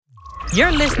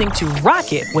You're listening to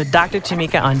Rocket with Dr.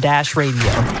 Tamika on Dash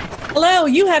Radio. Hello,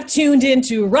 you have tuned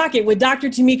into Rocket with Dr.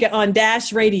 Tamika on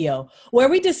Dash Radio, where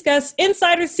we discuss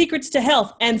insider secrets to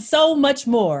health and so much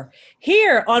more.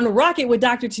 Here on Rocket with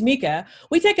Dr. Tamika,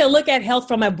 we take a look at health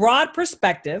from a broad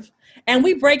perspective, and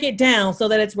we break it down so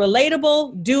that it's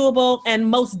relatable, doable, and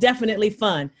most definitely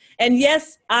fun. And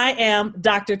yes, I am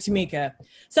Dr. Tamika.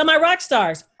 So my rock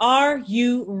stars, are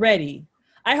you ready?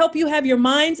 I hope you have your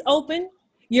minds open,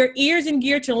 your ears in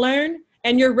gear to learn,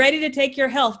 and you're ready to take your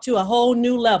health to a whole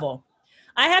new level.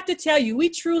 I have to tell you, we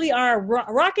truly are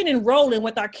rocking and rolling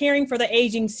with our Caring for the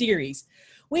Aging series.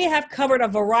 We have covered a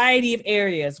variety of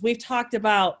areas. We've talked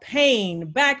about pain,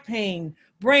 back pain,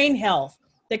 brain health,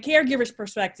 the caregiver's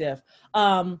perspective.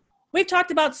 We've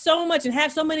talked about so much and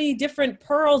have so many different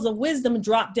pearls of wisdom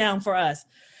drop down for us.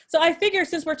 So I figure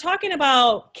since we're talking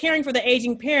about caring for the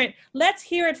aging parent, let's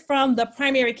hear it from the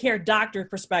primary care doctor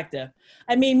perspective.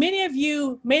 I mean, many of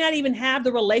you may not even have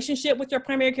the relationship with your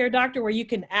primary care doctor where you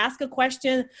can ask a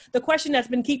question, the question that's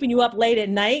been keeping you up late at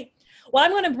night. Well,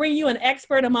 I'm going to bring you an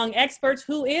expert among experts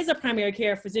who is a primary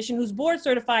care physician who's board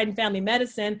certified in family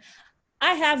medicine.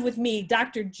 I have with me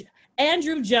Dr.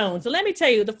 Andrew Jones. So let me tell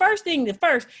you,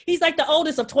 he's like the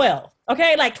oldest of 12,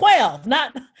 okay? Like 12,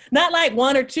 not like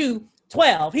 1 or 2.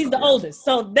 12. He's the oldest.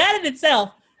 So that in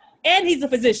itself, and he's a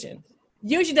physician.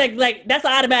 Usually that's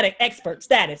an automatic expert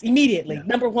status immediately,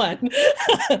 number one.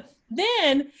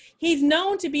 Then he's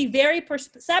known to be very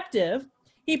perceptive.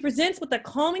 He presents with a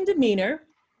calming demeanor,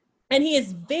 and he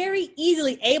is very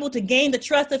easily able to gain the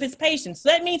trust of his patients. So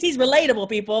that means he's relatable,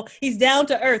 people. He's down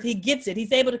to earth. He gets it.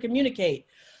 He's able to communicate.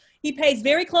 He pays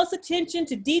very close attention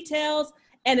to details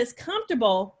and is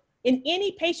comfortable in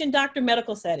any patient-doctor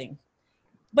medical setting.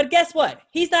 But guess what?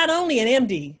 He's not only an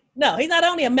MD. No, he's not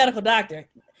only a medical doctor.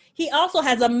 He also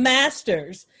has a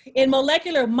master's in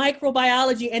molecular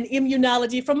microbiology and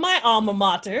immunology from my alma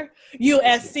mater,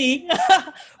 USC.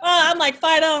 I'm like,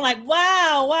 fight on, like,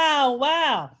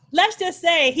 wow. Let's just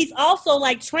say he's also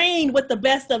like trained with the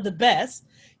best of the best.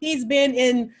 He's been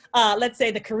in, let's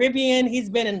say, the Caribbean. He's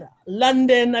been in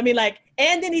London. I mean,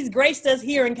 and then he's graced us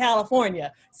here in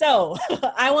California. So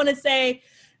I want to say,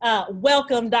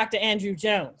 welcome, Dr. Andrew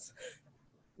Jones.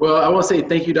 Well, I want to say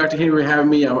thank you, Dr. Henry, for having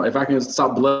me. If I can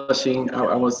stop blushing,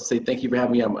 I want to say thank you for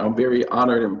having me. I'm very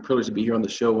honored and privileged to be here on the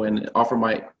show and offer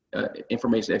my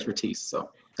information expertise.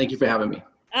 So thank you for having me.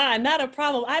 Not a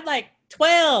problem. I'm like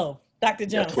 12, Dr.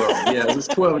 Jones. Yeah, 12. Yeah, it's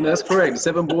 12. And that's correct.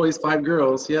 7 boys, 5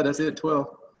 girls. Yeah, that's it, 12.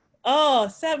 Oh,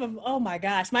 7. Oh, my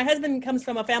gosh. My husband comes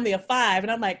from a family of 5,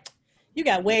 and I'm like, you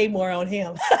got way more on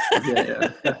him.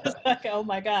 Yeah. Oh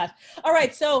my gosh. All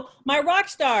right. So my rock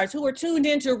stars who are tuned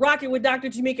into Rocket with Dr.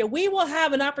 Tamika, we will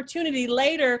have an opportunity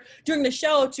later during the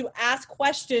show to ask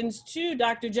questions to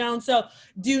Dr. Jones. So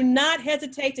do not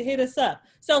hesitate to hit us up.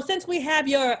 So since we have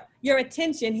your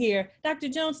attention here, Dr.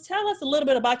 Jones, tell us a little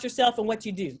bit about yourself and what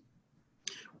you do.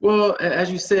 Well,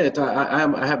 as you said,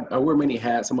 I wear many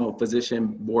hats. I'm a physician,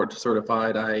 board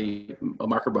certified. I'm a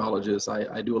microbiologist.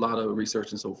 I do a lot of research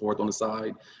and so forth on the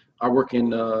side. I work in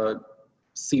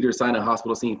Cedars-Sinai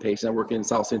Hospital seeing patients. I work in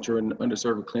South Central and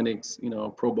underserved clinics,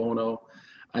 pro bono.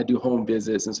 I do home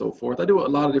visits and so forth. I do a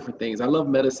lot of different things. I love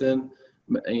medicine,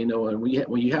 and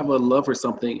when you have a love for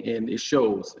something and it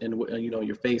shows, and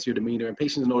your face, your demeanor, and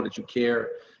patients know that you care.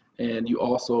 And you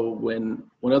also, when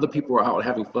other people are out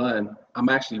having fun, I'm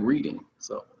actually reading.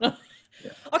 So, yeah.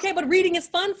 Okay, but reading is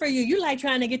fun for you. You like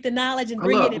trying to get the knowledge and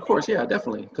bring it in. Of course, yeah,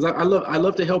 definitely. Because I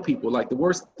love to help people. Like the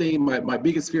worst thing, my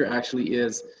biggest fear actually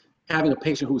is having a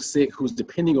patient who's sick, who's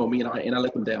depending on me, and I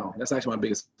let them down. That's actually my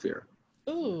biggest fear.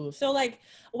 Ooh, so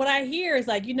what I hear is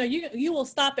you will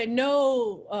stop at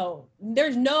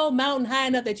there's no mountain high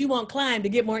enough that you won't climb to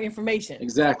get more information.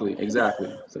 Exactly.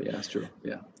 So yeah, that's true.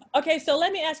 Yeah. Okay, so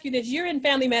let me ask you this. You're in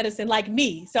family medicine like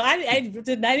me. So I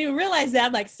didn't even realize that.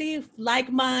 I'm like, see,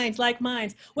 like minds. What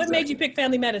Exactly. made you pick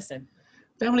family medicine?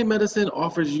 Family medicine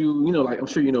offers you, like I'm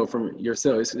sure you know from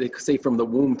yourself, they say from the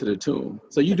womb to the tomb.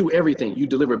 So you do everything. You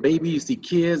deliver babies, you see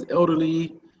kids,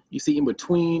 elderly, you see in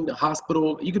between, the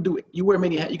hospital. You wear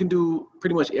many hats. You can do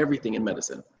pretty much everything in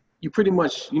medicine. You pretty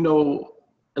much, know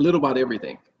a little about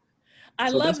everything.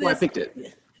 That's why I picked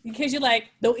it. Because you're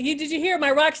like, did you hear my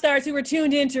rock stars who were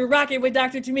tuned in to Rocket with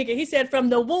Dr. Tamika? He said from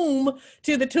the womb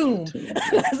to the tomb.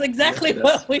 That's exactly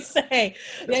what we say.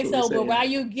 But while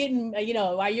you're getting,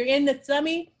 while you're in the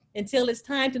tummy, until it's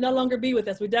time to no longer be with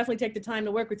us, we definitely take the time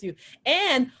to work with you.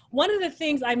 And one of the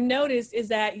things I've noticed is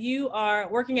that you are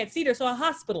working at Cedar, so a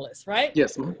hospitalist, right?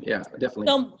 Yes, yeah, definitely.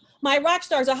 So my rock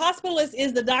stars, a hospitalist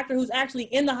is the doctor who's actually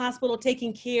in the hospital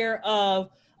taking care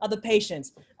of the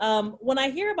patients. When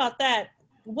I hear about that,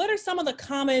 what are some of the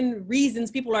common reasons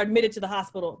people are admitted to the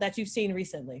hospital that you've seen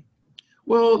recently?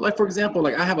 Well, like for example,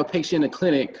 like I have a patient in a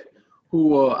clinic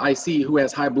who I see who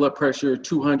has high blood pressure,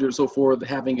 200, so forth,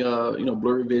 having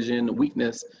blurry vision,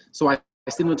 weakness. So I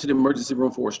send them to the emergency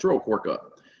room for a stroke workup.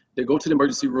 They go to the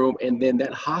emergency room, and then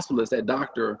that hospitalist, that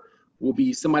doctor, will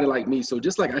be somebody like me. So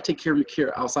just like I take care of your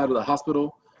care outside of the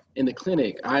hospital, in the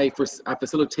clinic, I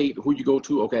facilitate who you go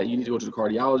to. Okay, you need to go to the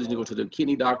cardiologist, you need to go to the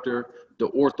kidney doctor, the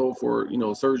ortho for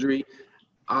surgery.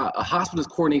 A hospitalist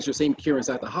coordinates your same care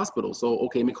inside the hospital. So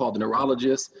okay, let me call the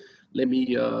neurologist. Let me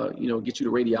get you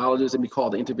the radiologist. Let me call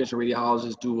the intervention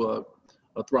radiologist. Do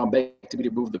a thrombectomy to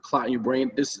remove the clot in your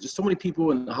brain. There's just so many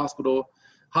people in the hospital.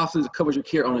 Hospitals covers your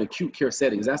care on acute care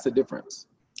settings. That's the difference.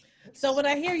 So when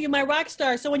I hear you, my rock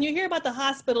star, so when you hear about the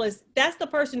hospitalist, that's the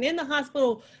person in the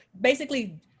hospital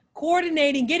basically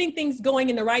coordinating, getting things going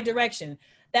in the right direction.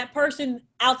 That person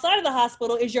outside of the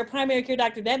hospital is your primary care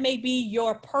doctor. That may be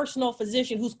your personal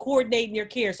physician who's coordinating your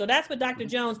care. So that's what Dr.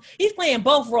 Jones, he's playing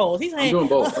both roles. I'm doing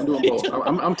both.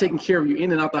 I'm taking care of you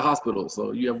in and out the hospital.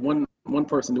 So you have one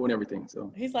person doing everything.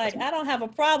 So he's like, I don't have a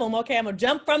problem. Okay, I'm gonna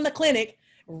jump from the clinic,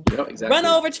 exactly. run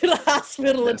over to the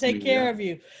hospital and take care of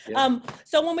you. Yeah.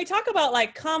 So when we talk about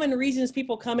like common reasons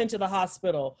people come into the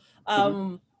hospital,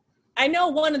 I know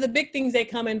one of the big things they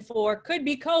come in for could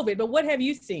be COVID, but what have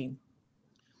you seen?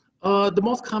 The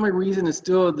most common reason is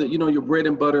still your bread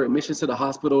and butter admissions to the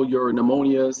hospital, your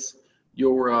pneumonias,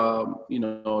 your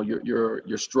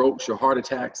strokes, your heart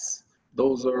attacks.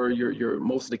 Those are your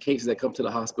most of the cases that come to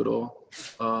the hospital.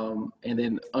 And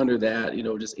then under that,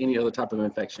 just any other type of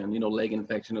infection, leg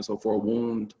infection or so forth,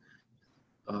 wound,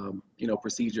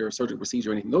 procedure, surgical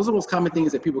procedure, anything. Those are the most common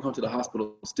things that people come to the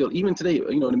hospital still. Even today,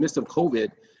 in the midst of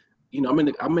COVID,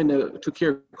 took care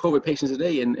of COVID patients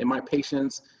today, and my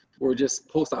patients were just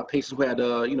post-op patients who had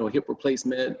hip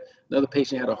replacement. Another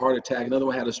patient had a heart attack. Another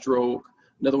one had a stroke.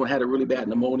 Another one had a really bad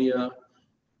pneumonia.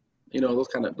 Those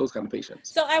kind of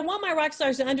patients. So I want my rock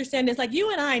stars to understand this. Like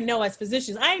you and I know as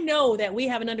physicians, I know that we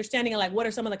have an understanding of like what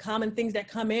are some of the common things that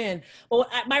come in. But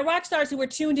my rock stars who were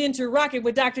tuned into Rocket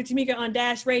with Dr. Tamika on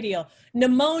Dash Radio,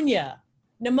 pneumonia,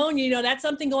 that's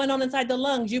something going on inside the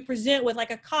lungs. You present with like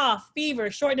a cough,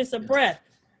 fever, shortness of breath.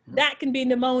 That can be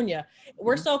pneumonia.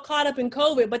 We're so caught up in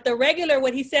COVID, but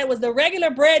what he said was the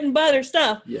regular bread and butter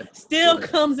stuff still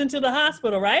comes into the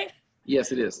hospital, right?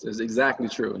 Yes, it is. It's exactly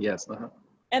true. Yes.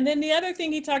 And then the other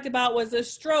thing he talked about was a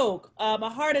stroke, a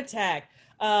heart attack,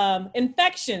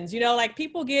 infections, like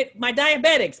people get my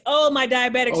diabetics. My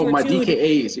diabetics. Oh, my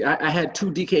DKAs. I had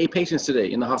 2 DKA patients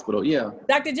today in the hospital. Yeah.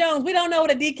 Dr. Jones, we don't know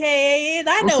what a DKA is.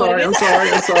 I know what it is.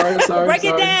 I'm sorry. Break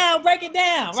it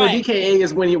down. So right. DKA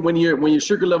is when your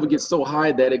sugar level gets so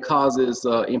high that it causes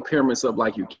impairments of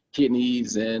like your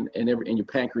kidneys and your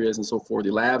pancreas and so forth.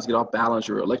 Your labs get off balance.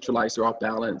 Your electrolytes are off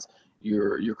balance.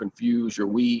 You're confused. You're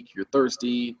weak. You're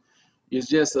thirsty. It's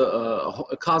just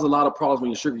it causes a lot of problems when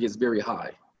your sugar gets very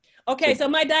high. Okay, so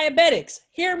my diabetics,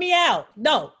 hear me out.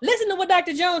 No, listen to what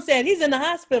Dr. Jones said. He's in the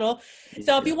hospital.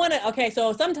 So if you want to,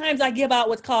 so sometimes I give out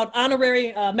what's called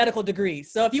honorary medical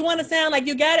degrees. So if you want to sound like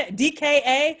you got it,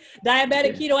 DKA,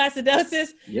 diabetic ketoacidosis,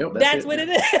 that's what it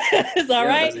is. All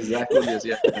right? That's exactly what it is,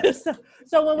 yeah.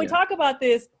 So when we talk about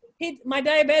this, my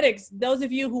diabetics, those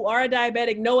of you who are a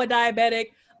diabetic, know a diabetic,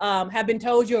 have been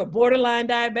told you're a borderline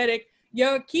diabetic,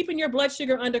 keeping your blood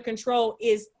sugar under control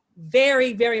is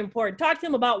very, very important. Talk to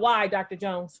him about why, Dr.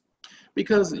 Jones.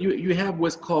 Because you have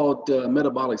what's called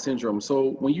metabolic syndrome.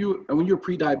 So when you're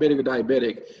pre-diabetic or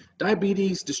diabetic,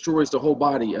 diabetes destroys the whole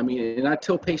body. I mean, and I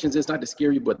tell patients this not to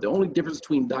scare you, but the only difference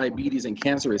between diabetes and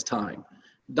cancer is time.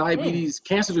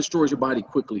 Cancer destroys your body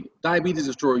quickly. Diabetes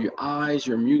destroys your eyes,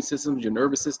 your immune system, your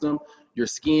nervous system, your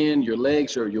skin, your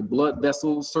legs, your blood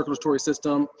vessels, circulatory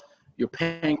system, your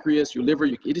pancreas, your liver.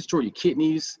 It destroys your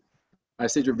kidneys. I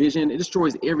said your vision. It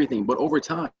destroys everything, but over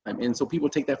time. And so people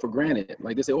take that for granted.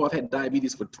 Like they say, I've had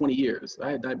diabetes for 20 years. I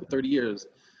had diabetes for 30 years.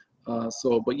 But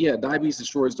diabetes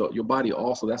destroys your body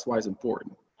also. That's why it's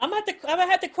important. I'm gonna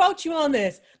have to quote you on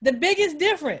this. The biggest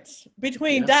difference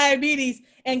between diabetes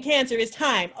and cancer is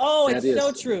time. It's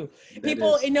so true.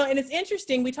 People, and it's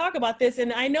interesting. We talk about this,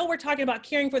 and I know we're talking about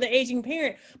caring for the aging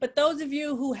parent, but those of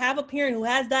you who have a parent who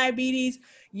has diabetes,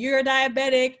 you're a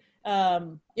diabetic,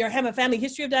 you have a family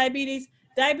history of diabetes.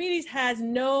 Diabetes has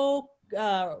no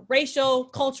racial,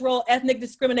 cultural, ethnic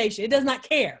discrimination. It does not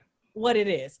care what it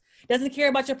is. Doesn't care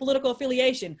about your political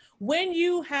affiliation. When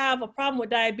you have a problem with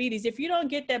diabetes, if you don't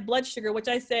get that blood sugar, which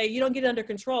I say you don't get it under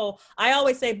control, I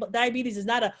always say diabetes is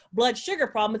not a blood sugar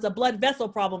problem, it's a blood vessel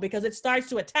problem because it starts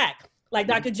to attack, like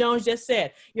Dr. Jones just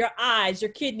said, your eyes,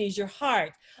 your kidneys, your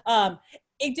heart.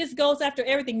 It just goes after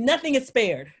everything. Nothing is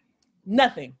spared.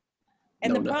 Nothing.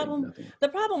 And No, the nothing, problem, nothing. the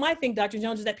problem I think, Dr.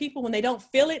 Jones, is that people, when they don't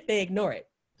feel it, they ignore it.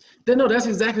 No, that's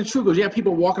exactly true. Because you have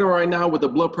people walking around right now with a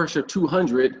blood pressure of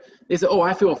 200. They say, "Oh,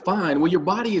 I feel fine." Well, your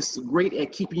body is great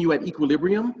at keeping you at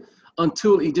equilibrium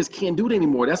until it just can't do it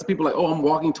anymore. That's people like, "Oh, I'm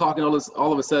walking, talking, all this.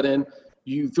 All of a sudden,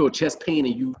 you feel chest pain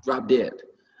and you drop dead."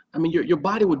 I mean, your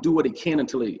body will do what it can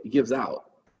until it gives out.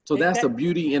 So that's a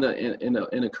beauty and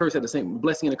a curse at the same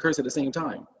blessing and a curse at the same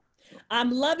time.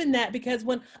 I'm loving that, because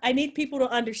when I need people to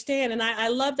understand, and I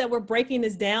love that we're breaking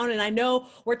this down, and I know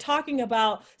we're talking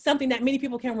about something that many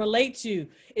people can relate to.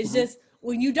 It's just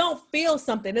when you don't feel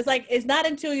something, it's like, it's not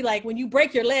until you, like when you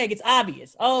break your leg, it's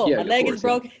obvious. Oh, Yeah, my of leg course, is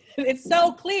broken. It's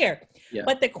so clear. Yeah.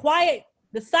 But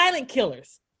the silent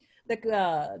killers,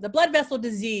 the blood vessel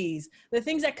disease, the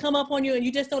things that come up on you and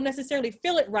you just don't necessarily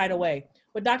feel it right away.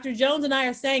 What Dr. Jones and I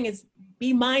are saying is,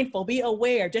 be mindful, be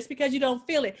aware. Just because you don't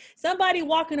feel it, somebody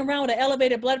walking around with an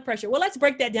elevated blood pressure. Well, let's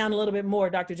break that down a little bit more,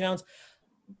 Dr. Jones.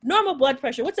 Normal blood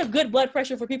pressure. What's a good blood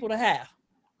pressure for people to have?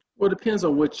 Well, it depends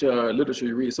on which literature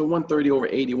you read. So 130 over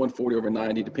 80, 140 over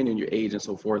 90, depending on your age and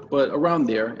so forth. But around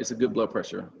there, it's a good blood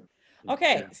pressure.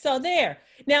 Okay, so there.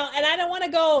 Now, and I don't want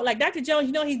to go, like Dr. Jones,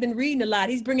 you know, he's been reading a lot.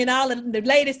 He's bringing all the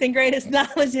latest and greatest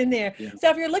knowledge in there. Yeah. So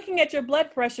if you're looking at your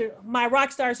blood pressure, my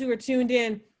rock stars who are tuned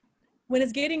in, when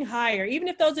it's getting higher, even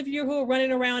if those of you who are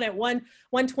running around at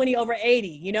 120 over 80,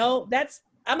 you know,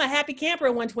 I'm a happy camper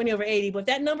at 120 over 80, but if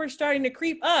that number is starting to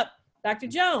creep up, Dr.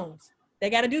 Jones, they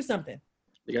got to do something.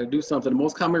 They got to do something. The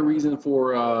most common reason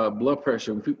for blood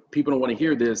pressure, people don't want to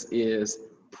hear this, is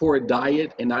poor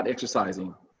diet and not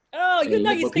exercising. Oh, you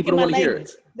know, you're speaking my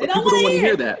language. They don't want to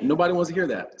hear that. Nobody wants to hear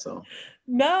that. So.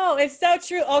 No, it's so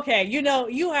true. Okay, you know,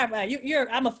 you have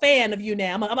I'm a fan of you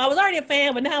now. I was already a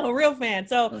fan, but now I'm a real fan.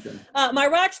 So, okay. My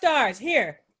rock stars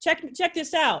here. Check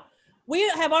this out. We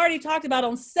have already talked about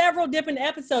on several different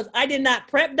episodes. I did not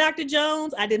prep Dr.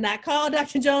 Jones. I did not call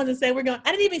Dr. Jones and say I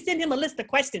didn't even send him a list of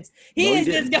questions. He is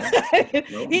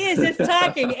just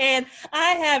talking, and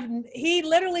he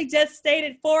literally just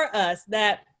stated for us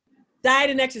that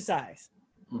diet and exercise.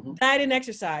 Mm-hmm. Diet and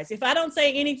exercise. If I don't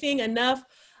say anything enough,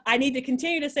 I need to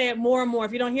continue to say it more and more.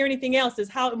 If you don't hear anything else, is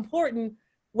how important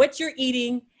what you're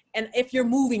eating and if you're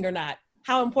moving or not,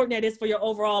 how important that is for your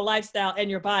overall lifestyle and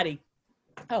your body.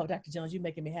 Oh, Dr. Jones, you're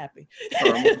making me happy.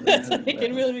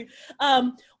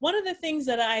 One of the things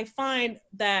that I find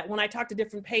that when I talk to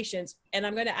different patients, and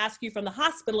I'm going to ask you from the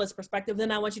hospitalist perspective,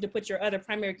 then I want you to put your other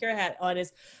primary care hat on,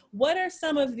 is what are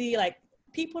some of the,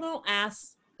 people don't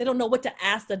ask, they don't know what to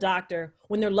ask the doctor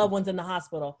when their loved one's in the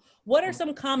hospital. What are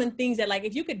some common things that,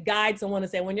 if you could guide someone to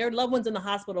say, when your loved one's in the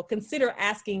hospital, consider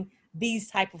asking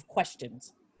these type of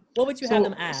questions? What would you have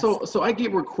them ask? So I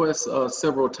get requests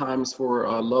several times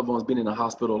for loved ones being in the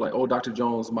hospital, like, "Oh, Dr.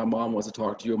 Jones, my mom wants to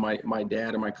talk to you, or my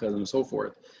dad or my cousin," and so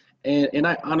forth. And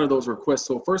I honor those requests.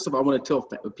 So first of all, I want to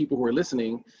tell people who are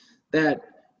listening that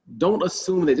don't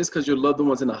assume that just because your loved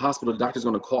one's in the hospital, the doctor's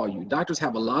going to call you. Doctors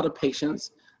have a lot of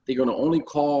patients. They're going to only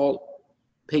call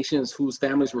patients whose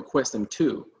families request them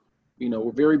to. You know,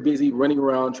 we're very busy running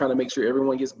around trying to make sure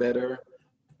everyone gets better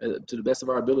to the best of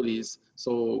our abilities.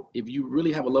 So if you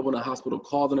really have a loved one in the hospital,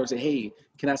 call the nurse and say, "Hey,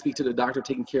 can I speak to the doctor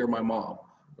taking care of my mom?"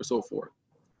 or so forth.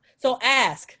 So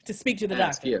ask to speak to the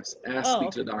doctor. Yes,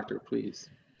 speak to the doctor, please.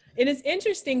 And it's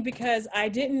interesting because I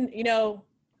didn't,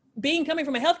 coming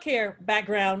from a healthcare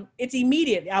background, it's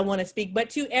immediate. I want to speak,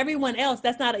 but to everyone else,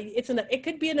 that's not. It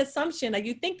could be an assumption that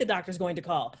you think the doctor's going to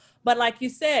call, but like you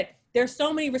said, there's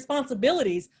so many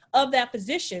responsibilities of that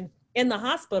physician in the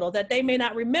hospital that they may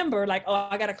not remember. Like, oh,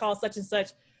 I got to call such and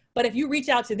such. But if you reach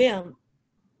out to them,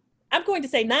 I'm going to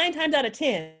say 9 times out of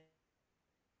 10,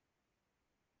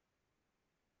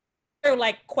 they're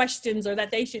like questions or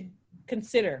that they should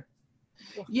consider.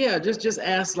 Yeah, just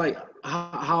ask, like,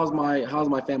 how's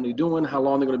my family doing? How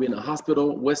long they're going to be in the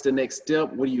hospital? What's the next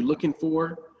step? What are you looking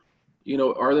for?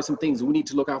 Are there some things we need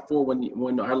to look out for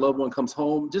when our loved one comes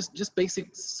home? Just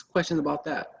basic questions about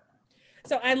that.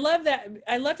 So I love that.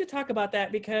 I love to talk about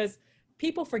that because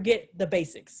people forget the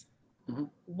basics. Mm-hmm.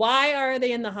 Why are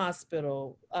they in the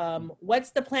hospital? What's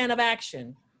the plan of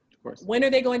action? Of course. When are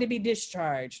they going to be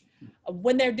discharged?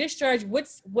 When they're discharged,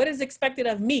 what is expected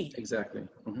of me? Exactly.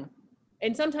 Mm-hmm.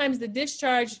 And sometimes the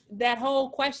discharge, that whole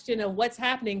question of what's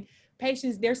happening,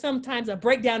 patients, there's sometimes a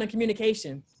breakdown in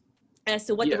communication as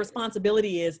to what the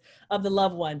responsibility is of the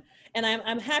loved one. And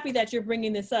I'm happy that you're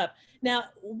bringing this up. Now,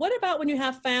 what about when you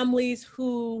have families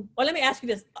who, well, let me ask you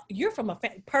this. You're from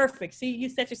perfect. See, you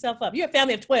set yourself up. You're a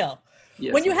family of 12.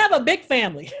 Yes. When you have a big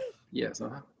family. Yes.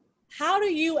 How do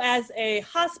you as a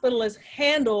hospitalist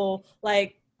handle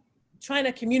trying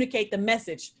to communicate the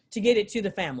message to get it to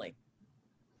the family?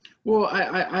 Well,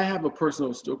 I have a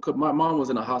personal story. My mom was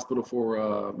in a hospital for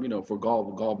for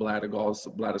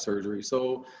gallbladder surgery.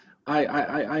 So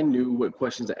I knew what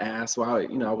questions to ask. So I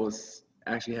was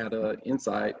actually had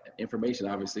inside information,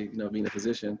 obviously, being a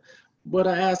physician. But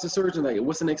I asked the surgeon, like,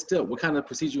 what's the next step? What kind of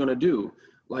procedure you gonna do?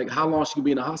 Like, how long she gonna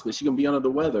be in the hospital? She gonna be under the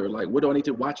weather? Like, what do I need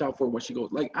to watch out for when she goes?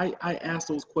 Like, I asked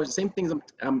those questions. Same things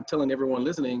I'm telling everyone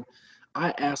listening.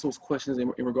 I asked those questions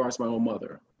in regards to my own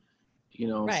mother.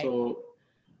 Right. So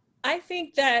I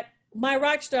think that my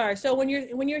rock star. So when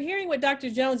you're hearing what Dr.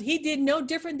 Jones, he did no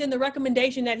different than the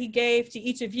recommendation that he gave to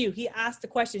each of you. He asked the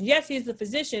questions. Yes, he's the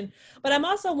physician, but I'm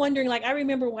also wondering, like, I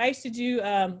remember when I used to do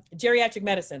geriatric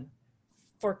medicine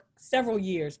for several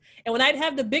years. And when I'd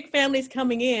have the big families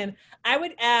coming in, I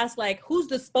would ask, like, who's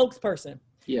the spokesperson?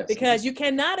 yes, Because you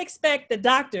cannot expect the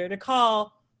doctor to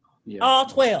call yeah. all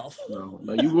 12. No,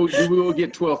 you will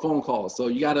get 12 phone calls. So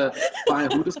you gotta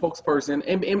find who the spokesperson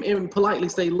and politely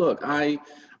say, look, I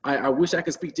wish I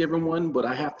could speak to everyone, but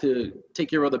I have to take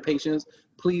care of the patients.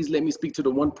 Please let me speak to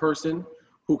the one person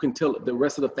who can tell the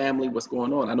rest of the family what's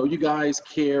going on. I know you guys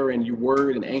care and you're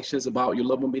worried and anxious about your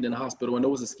loved one being in the hospital. I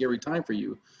know it's a scary time for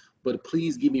you, but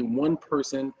please give me one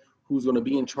person who's going to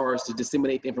be in charge to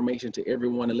disseminate the information to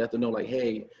everyone and let them know, like,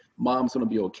 hey, mom's going to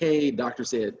be okay. Doctor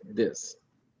said this.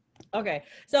 Okay.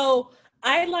 So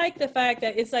I like the fact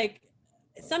that it's like,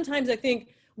 sometimes I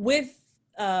think with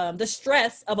the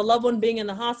stress of a loved one being in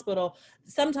the hospital,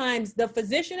 sometimes the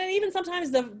physician and even sometimes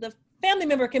the family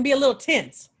member can be a little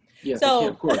tense. Yes, so,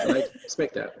 of course, I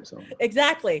expect that. So.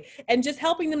 Exactly. And just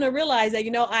helping them to realize that,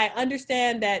 I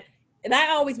understand that, and I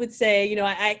always would say,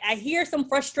 I hear some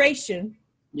frustration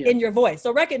in your voice.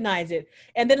 So recognize it.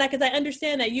 And then, because I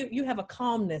understand that you have a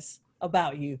calmness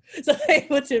about you. So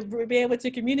be able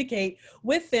to communicate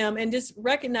with them and just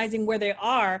recognizing where they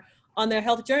are on their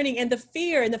health journey and the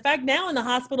fear and the fact now in the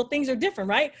hospital, things are different,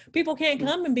 right? People can't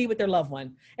come and be with their loved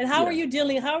one. And how are you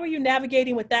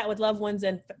navigating with that with loved ones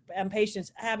and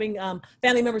patients, having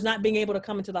family members not being able to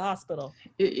come into the hospital?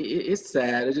 It's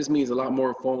sad. It just means a lot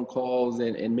more phone calls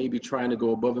and maybe trying to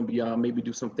go above and beyond, maybe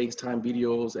do some FaceTime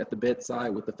videos at the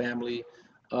bedside with the family,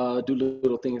 do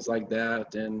little things like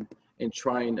that and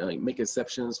try and make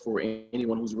exceptions for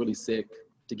anyone who's really sick,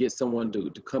 to get someone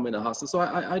to come in the hospital. So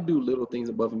I do little things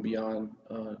above and beyond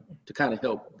to kind of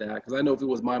help that. Because I know if it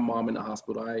was my mom in the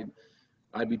hospital,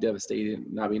 I'd be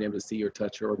devastated not being able to see or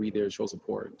touch her or be there to show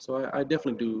support. So I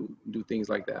definitely do things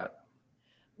like that.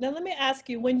 Now, let me ask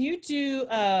you, when you do,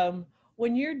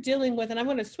 when you're dealing with, and I'm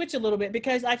going to switch a little bit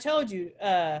because I told you,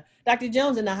 Dr.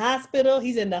 Jones in the hospital,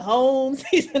 he's in the homes,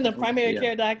 he's in the primary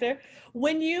care doctor.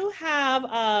 When you have,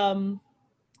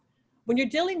 when you're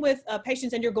dealing with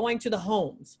patients and you're going to the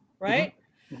homes, right?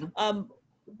 Mm-hmm.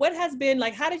 What has been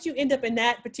like, how did you end up in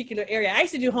that particular area? I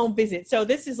used to do home visits. So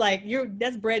this is like,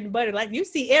 that's bread and butter. Like, you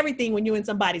see everything when you're in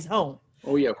somebody's home.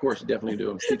 Oh yeah, of course you definitely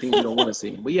do. See things you don't want to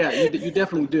see. But yeah, you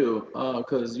definitely do,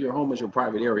 because your home is your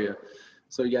private area.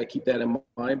 So you got to keep that in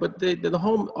mind. But the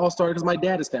home all started because my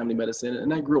dad is family medicine,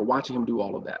 and I grew up watching him do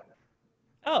all of that.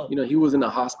 Oh. He was in the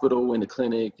hospital, in the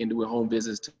clinic, and doing home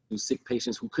visits to sick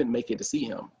patients who couldn't make it to see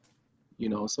him.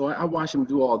 So I watched him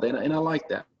do all that, and I like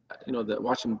that.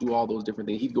 Watch him do all those different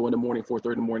things. He'd go in the morning,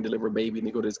 4:30 in the morning, deliver a baby, and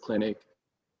then go to his clinic,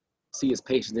 see his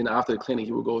patients. Then after the clinic,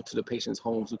 he would go to the patient's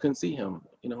homes who couldn't see him.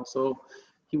 So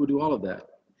he would do all of that.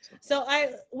 So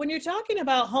when you're talking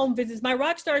about home visits, my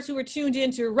rock stars who are tuned in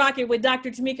to Rocket with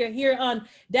Dr. Tamika here on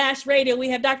Dash Radio, we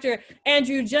have Dr.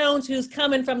 Andrew Jones, who's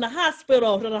coming from the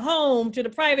hospital to the home, to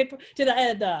the private, to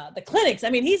the clinics.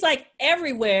 I mean, he's like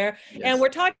everywhere. Yes. And we're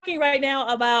talking right now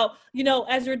about,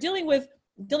 as we're dealing with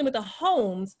the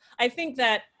homes, I think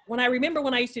that when I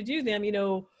used to do them,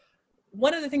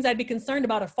 one of the things I'd be concerned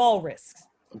about are fall risks.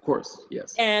 Of course,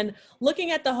 yes. And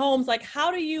looking at the homes, like, how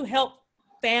do you help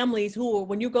families who,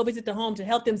 when you go visit the home, to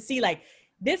help them see, like,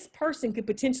 this person could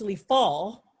potentially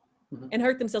fall and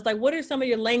hurt themselves? Like, what are some of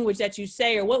your language that you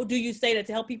say, or what do you say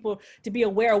to help people to be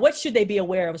aware? What should they be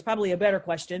aware of is probably a better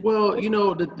question. Well,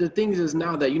 the thing is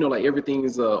now that, like, everything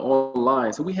is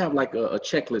online. So we have like a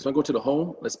checklist. When I go to the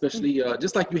home, especially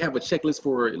just like you have a checklist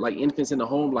for like infants in the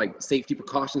home, like safety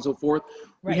precautions and so forth.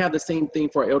 Right. We have the same thing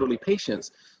for our elderly patients.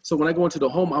 So when I go into the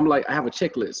home, I'm like, I have a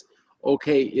checklist.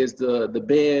 Okay, is the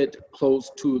bed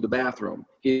close to the bathroom?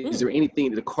 Is there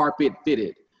anything, the carpet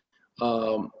fitted?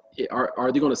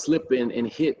 Are they going to slip in and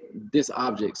hit this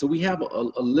object? So we have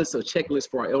a list, a checklist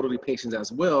for our elderly patients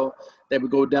as well that we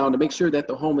go down to make sure that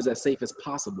the home is as safe as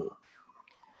possible.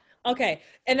 Okay.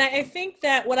 And I think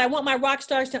that what I want my rock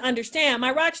stars to understand,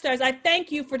 my rock stars, I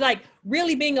thank you for like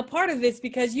really being a part of this,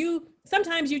 because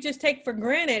sometimes you just take for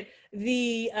granted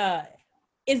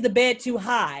is the bed too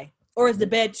high? or is the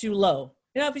bed too low?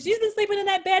 You know, if she's been sleeping in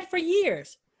that bed for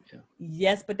years,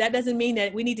 yes, but that doesn't mean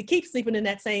that we need to keep sleeping in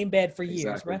that same bed for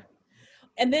years, right?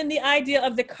 And then the idea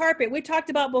of the carpet, we talked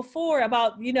about before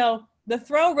about, you know, the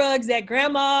throw rugs that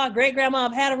grandma, great grandma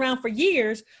have had around for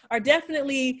years are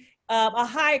definitely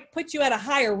put you at a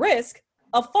higher risk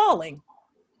of falling.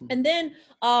 And then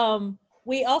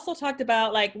we also talked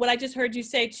about, like what I just heard you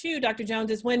say too, Dr.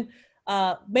 Jones, is when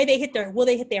will they hit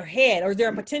their head, or is there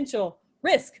a potential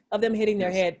risk of them hitting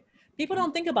their head? People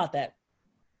don't think about that.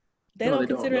 They don't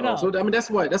consider it all. So, I mean, that's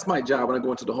my job when I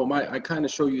go into the home. I kind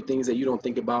of show you things that you don't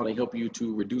think about and help you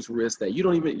to reduce risk that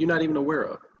you're not even aware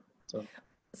of.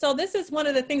 So this is one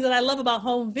of the things that I love about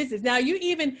home visits. Now,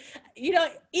 even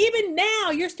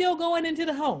now you're still going into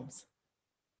the homes.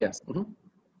 Yes. Mm-hmm.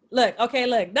 Look,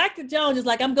 Dr. Jones is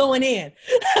like, I'm going in.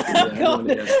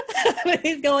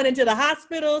 He's going into the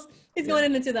hospitals. He's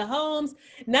going into the homes,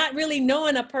 not really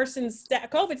knowing a person's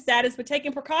COVID status, but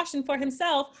taking precaution for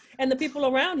himself and the people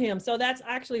around him. So that's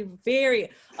actually very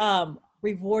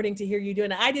rewarding to hear you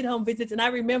doing it. I did home visits, and I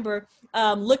remember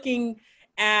looking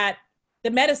at the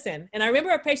medicine. And I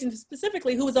remember a patient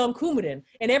specifically who was on Coumadin.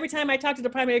 And every time I talked to the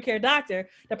primary care doctor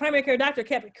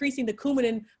kept increasing the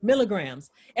Coumadin milligrams.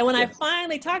 And when I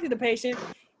finally talked to the patient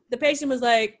was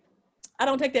like, I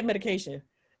don't take that medication.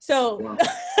 So,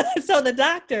 so the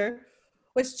doctor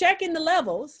was checking the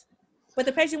levels, but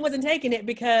the patient wasn't taking it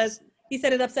because he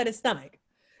said it upset his stomach.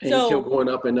 And so, he kept going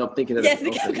up and up thinking that,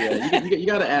 you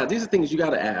got to ask. These are things you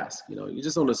got to ask. You know, you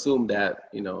just don't assume that,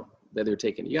 you know, that they're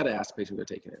taking it. You got to ask the patient if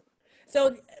they're taking it.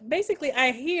 So basically,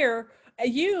 I hear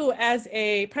you as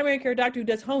a primary care doctor who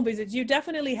does home visits, you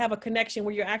definitely have a connection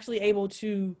where you're actually able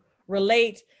to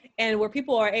relate and where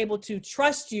people are able to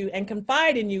trust you and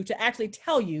confide in you to actually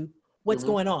tell you what's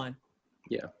going on.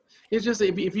 Yeah. It's just,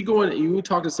 if you go in, you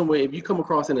talk to someone, if you come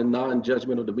across in a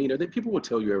non-judgmental demeanor, then people will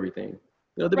tell you everything.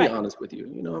 You know, they'll be honest with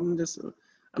you. You know,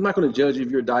 I'm not going to judge you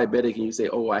if you're diabetic and you say,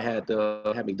 oh, I had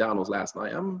McDonald's last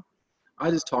night. I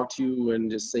just talk to you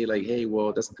and just say like, hey,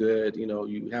 well, that's good. You know,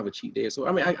 you have a cheat day. So,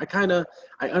 I mean,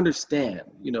 I understand,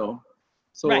 you know,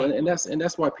 so, and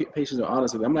that's why patients are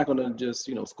honest with me. I'm not going to just,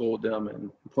 you know, scold them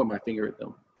and point my finger at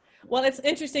them. Well, it's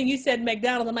interesting. You said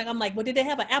McDonald's. I'm like, well, did they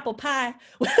have an apple pie?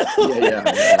 Yeah.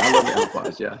 I love the apple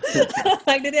pies. Yeah.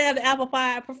 Like, did they have the apple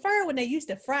pie? I prefer when they used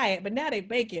to fry it, but now they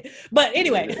bake it. But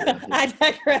anyway, I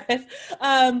digress.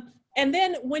 And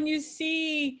then when you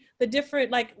see the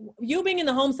different, like you being in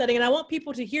the home setting, and I want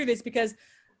people to hear this because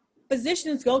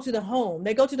physicians go to the home.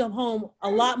 They go to the home a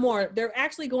lot more. They're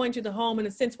actually going to the home in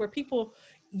a sense where people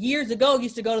years ago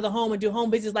used to go to the home and do home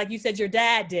visits like you said your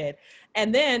dad did.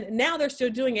 And then now they're still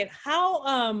doing it.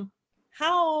 How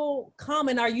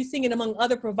common are you seeing it among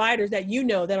other providers that you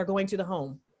know that are going to the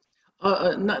home?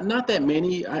 Not that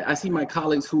many. I see my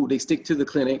colleagues who they stick to the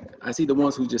clinic. I see the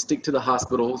ones who just stick to the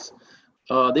hospitals.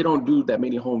 They don't do that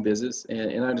many home visits,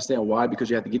 and I understand why, because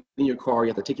you have to get in your car, you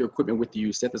have to take your equipment with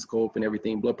you, stethoscope and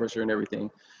everything, blood pressure and everything,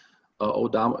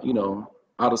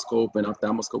 otoscope and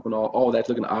ophthalmoscope and all that,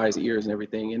 looking at eyes, ears and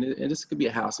everything, and this could be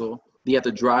a hassle. You have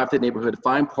to drive to the neighborhood,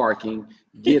 find parking,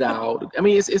 get out. I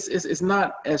mean, it's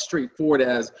not as straightforward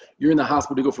as you're in the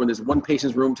hospital to go from this one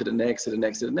patient's room to the next, to the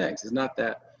next, to the next. It's not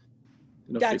that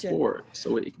straightforward.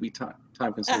 So it can be time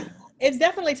consuming. It's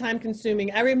definitely time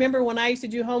consuming. I remember when I used to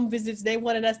do home visits, they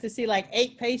wanted us to see like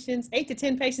 8 to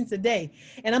 10 patients a day.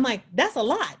 And I'm like, that's a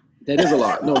lot. That is a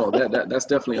lot. No, that's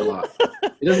definitely a lot.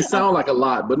 It doesn't sound like a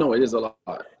lot, but no, it is a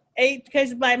lot. 8,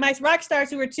 because my rock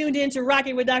stars who were tuned in to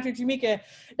Rocket with Dr. Tamika,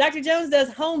 Dr. Jones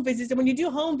does home visits. And when you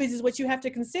do home visits, what you have to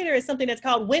consider is something that's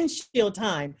called windshield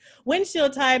time.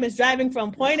 Windshield time is driving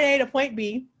from point A to point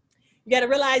B. You got to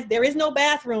realize there is no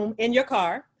bathroom in your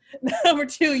car. Number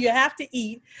 2, you have to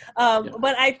eat.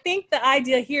 But I think the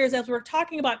idea here is, as we're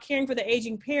talking about caring for the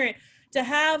aging parent, to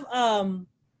have,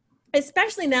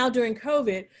 especially now during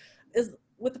COVID, is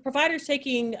with the providers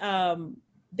taking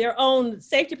their own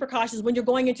safety precautions when you're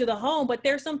going into the home. But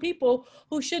there's some people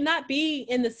who should not be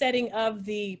in the setting of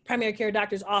the primary care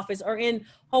doctor's office or in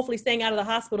hopefully staying out of the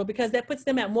hospital, because that puts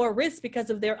them at more risk because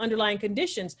of their underlying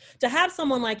conditions. To have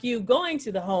someone like you going to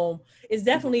the home is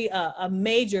definitely a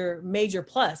major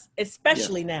plus,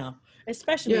 especially now.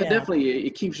 Especially now. Definitely.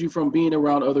 It keeps you from being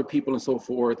around other people and so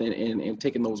forth and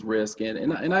taking those risks.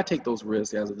 And I take those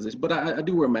risks as a physician, but I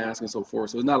do wear masks and so forth.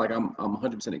 So it's not like I'm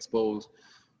 100% exposed.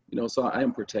 You know, so I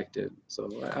am protected. So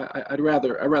I'd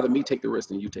rather me take the risk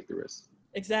than you take the risk.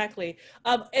 Exactly.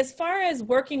 As far as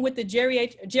working with the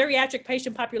geriatric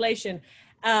patient population,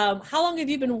 how long have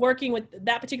you been working with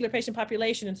that particular patient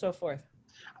population and so forth?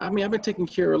 I mean, I've been taking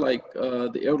care of like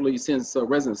the elderly since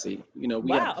residency. You know,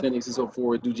 we have Wow. clinics and so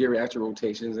forth, do geriatric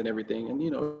rotations and everything, and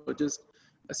you know, just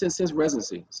since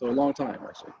residency, so a long time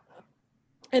actually.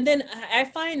 And then I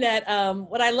find that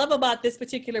what I love about this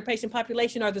particular patient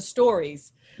population are the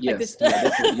stories. Like Yes, this. yeah,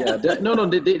 definitely, yeah. No,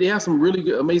 they have some really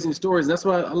good, amazing stories. And that's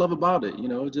what I love about it. You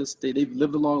know, just they've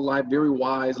lived a long life, very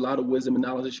wise, a lot of wisdom and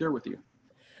knowledge to share with you.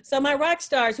 So my rock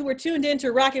stars who were tuned in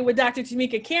to Rocking with Dr.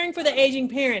 Tamika, caring for the aging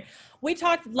parent. We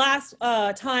talked last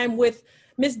time with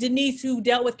Miss Denise, who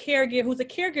dealt with who's a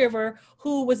caregiver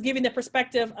who was giving the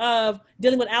perspective of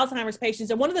dealing with Alzheimer's patients.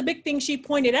 And one of the big things she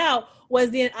pointed out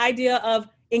was the idea of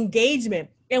engagement.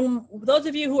 And those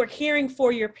of you who are caring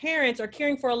for your parents or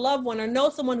caring for a loved one or know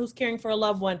someone who's caring for a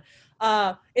loved one,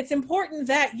 it's important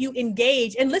that you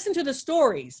engage and listen to the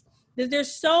stories.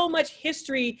 There's so much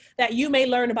history that you may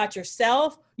learn about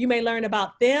yourself. You may learn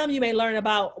about them. You may learn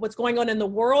about what's going on in the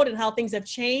world and how things have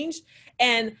changed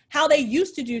and how they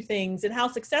used to do things and how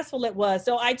successful it was.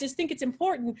 So I just think it's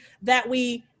important that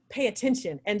we pay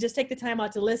attention and just take the time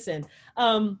out to listen.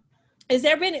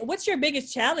 What's your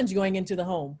biggest challenge going into the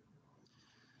home?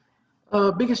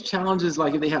 Biggest challenge is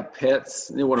like if they have pets,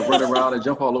 they want to run around and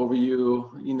jump all over you,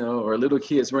 you know, or little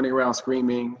kids running around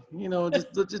screaming, you know,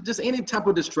 just any type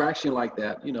of distraction like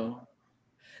that, you know.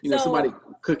 So, somebody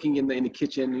cooking in the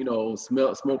kitchen, you know,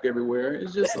 smoke everywhere.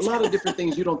 It's just a lot of different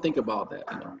things you don't think about that,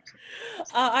 you know.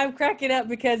 I'm cracking up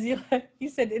because you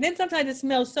said, and then sometimes it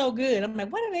smells so good. I'm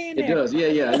like, what are they in there? It does, yeah.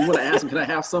 You want to ask them, can I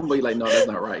have somebody? Like, no, that's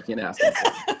not right. Can't ask them.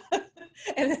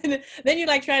 And then you're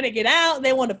like trying to get out.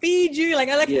 They want to feed you.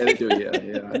 Yeah, they do.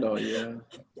 Yeah, I know. Yeah.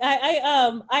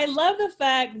 I love the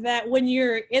fact that when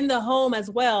you're in the home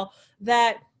as well,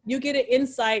 that you get an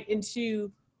insight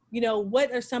into, you know,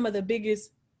 what are some of the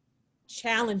biggest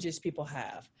challenges people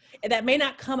have, and that may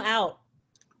not come out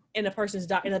in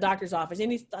in the doctor's office.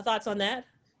 Any thoughts on that?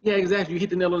 Yeah, exactly. You hit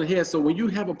the nail on the head. So when you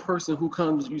have a person who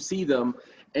comes, you see them,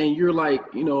 and you're like,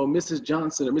 you know, Mrs.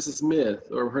 Johnson or Mrs. Smith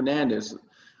or Hernandez.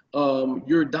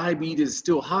 Your diabetes is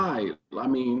still high. I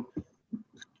mean,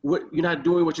 what you're not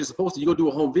doing what you're supposed to. You go do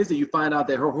a home visit, you find out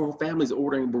that her whole family's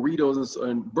ordering burritos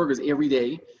and burgers every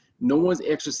day. No one's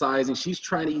exercising. She's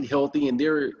trying to eat healthy, and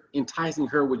they're enticing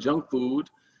her with junk food.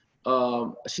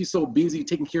 She's so busy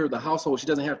taking care of the household, she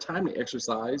doesn't have time to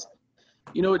exercise.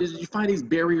 You know, you find these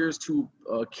barriers to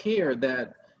care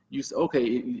that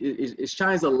it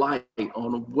shines a light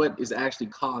on what is actually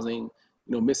causing,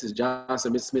 you know, Mrs.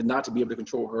 Johnson, Mrs. Smith not to be able to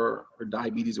control her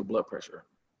diabetes or blood pressure.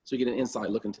 So you get an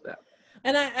inside look into that.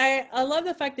 And I love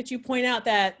the fact that you point out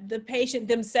that the patient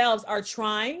themselves are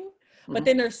trying, but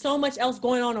then there's so much else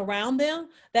going on around them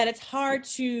that it's hard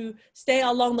to stay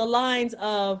along the lines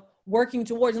of working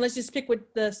towards. And let's just stick with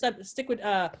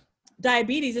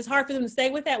diabetes. It's hard for them to stay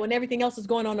with that when everything else is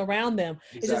going on around them.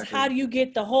 Exactly. It's just how do you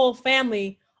get the whole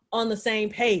family on the same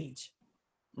page,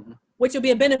 which will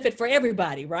be a benefit for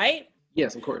everybody, right?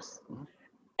 Yes, of course.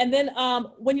 And then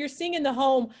when you're seeing in the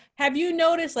home, have you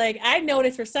noticed, like I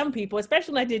noticed for some people,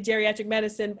 especially when I did geriatric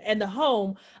medicine in the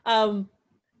home,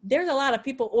 there's a lot of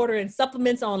people ordering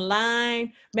supplements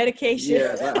online, medication.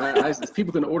 Yes,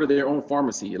 people can order their own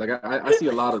pharmacy. Like I see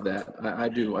a lot of that. I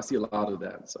do. I see a lot of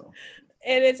that. So.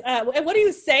 And it's and what do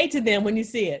you say to them when you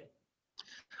see it?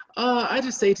 I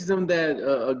just say to them that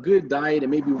a good diet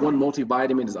and maybe one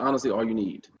multivitamin is honestly all you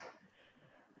need.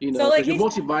 You know, so like your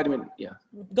multivitamin, yeah.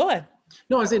 Go ahead.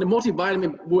 No, I say the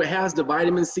multivitamin has the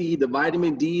vitamin C, the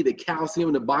vitamin D, the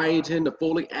calcium, the biotin, the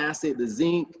folic acid, the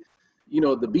zinc, you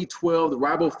know, the B12, the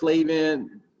riboflavin,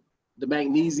 the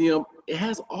magnesium. It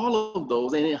has all of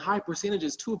those, and in high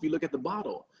percentages too. If you look at the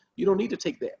bottle, you don't need to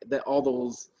take all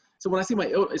those. So when I see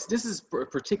this is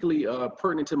particularly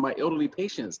pertinent to my elderly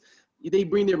patients. They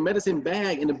bring their medicine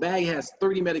bag, and the bag has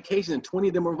 30 medications, and 20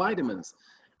 of them are vitamins.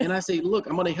 And I say, look,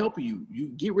 I'm going to help you. You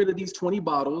get rid of these 20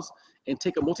 bottles and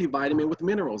take a multivitamin with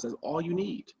minerals. That's all you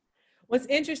need. What's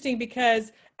interesting,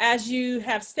 because as you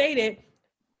have stated,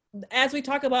 as we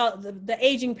talk about the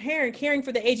aging parent, caring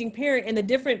for the aging parent and the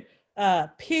different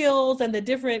pills and the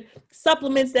different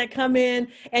supplements that come in,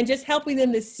 and just helping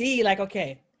them to see like,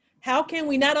 okay, how can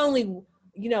we not only,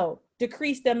 you know,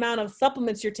 decrease the amount of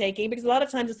supplements you're taking, because a lot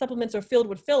of times the supplements are filled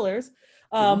with fillers.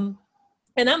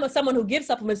 And I'm someone who gives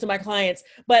supplements to my clients,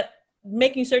 but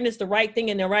making certain it's the right thing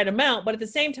in the right amount. But at the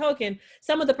same token,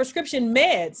 some of the prescription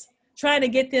meds, trying to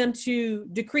get them to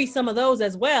decrease some of those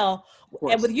as well.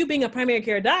 And with you being a primary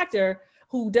care doctor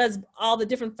who does all the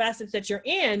different facets that you're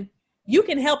in, you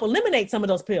can help eliminate some of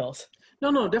those pills.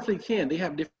 No, definitely can. They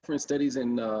have different studies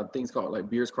and things called like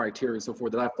Beers criteria and so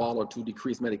forth that I follow to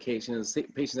decrease medications.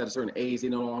 Patients at a certain age, they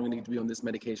no longer need to be on this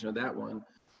medication or that one.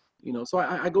 You know, so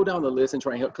I go down the list and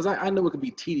try and help, because I know it could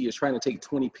be tedious trying to take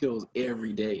 20 pills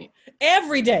every day.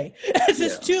 Every day. It's Yeah,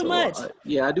 just too much.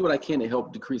 I do what I can to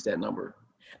help decrease that number.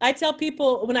 I tell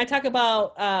people when I talk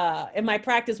about in my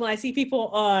practice, when I see people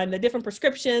on the different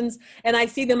prescriptions and I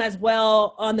see them as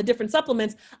well on the different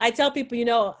supplements, I tell people, you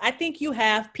know, I think you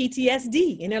have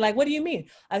PTSD. And they're like, what do you mean?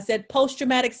 I said,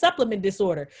 post-traumatic supplement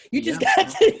disorder. You just got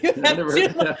to, you have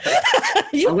to.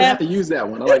 I'm going to have to use that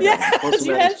one. I like that one.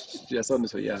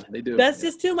 Post-traumatic, yeah, they do. That's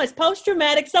just too much.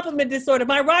 Post-traumatic supplement disorder.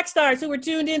 My rock stars who were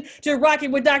tuned in to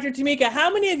Rocking with Dr. Tamika,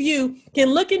 how many of you can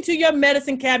look into your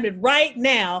medicine cabinet right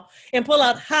now and pull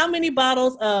out how many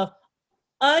bottles of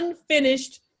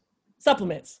unfinished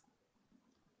supplements?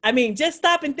 I mean, just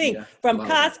stop and think. From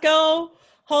Costco,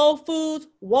 Whole Foods,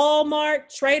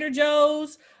 Walmart, Trader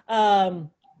Joe's,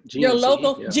 your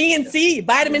local GNC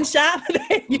vitamin shop.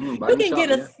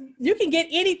 You can get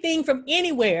anything from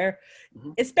anywhere,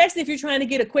 especially if you're trying to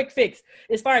get a quick fix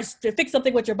as far as to fix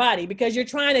something with your body, because you're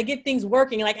trying to get things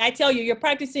working. Like I tell you, you're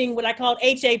practicing what I call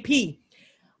HAP.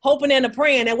 Hoping and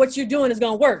praying that what you're doing is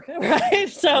going to work, right?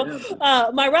 So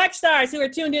my rock stars who are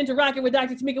tuned in to Rocking with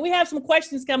Dr. Tamika, we have some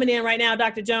questions coming in right now,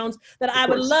 Dr. Jones, that I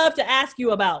would love to ask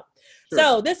you about. Sure.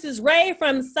 So this is Ray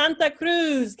from Santa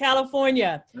Cruz,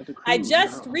 California. I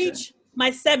just reached my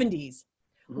 70s.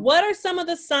 What are some of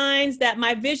the signs that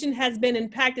my vision has been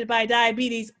impacted by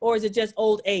diabetes, or is it just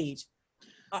old age?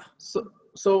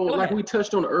 So like we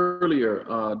touched on earlier,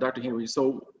 Dr. Henry,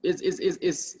 so it's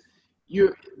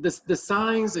the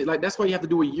signs, like that's why you have to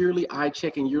do a yearly eye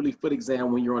check and yearly foot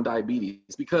exam when you're on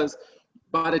diabetes, because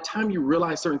by the time you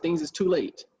realize certain things, it's too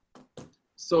late.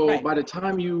 So by the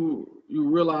time you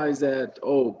realize that,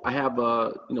 oh, I have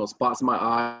spots in my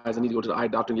eyes, I need to go to the eye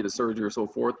doctor and get a surgery or so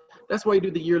forth. That's why you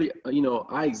do the yearly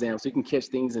eye exam, so you can catch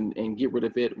things and get rid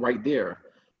of it right there,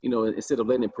 instead of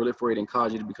letting it proliferate and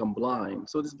cause you to become blind.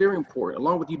 So it's very important,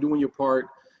 along with you doing your part.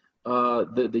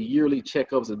 The yearly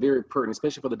checkups are very pertinent,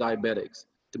 especially for the diabetics,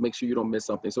 to make sure you don't miss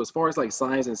something. So as far as like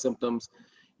signs and symptoms,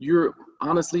 you're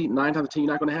honestly 9 times out of 10,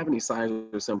 you're not going to have any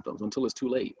signs or symptoms until it's too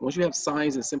late. Once you have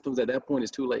signs and symptoms at that point, it's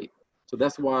too late. So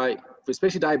that's why, for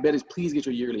especially diabetics, please get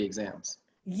your yearly exams.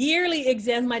 Yearly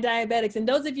exams, my diabetics. And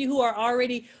those of you who are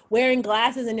already wearing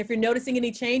glasses, and if you're noticing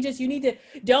any changes, you need to,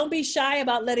 don't be shy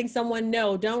about letting someone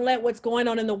know. Don't let what's going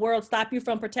on in the world stop you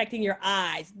from protecting your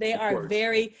eyes. They are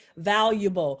very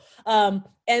valuable.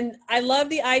 And I love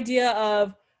the idea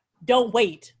of don't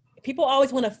wait. People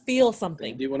always want to feel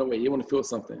something. You want to wait. You want to feel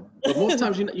something. But most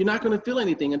times you're not going to feel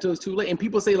anything until it's too late. And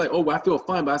people say like, oh, well, I feel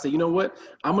fine. But I say, you know what?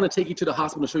 I'm going to take you to the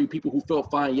hospital and show you people who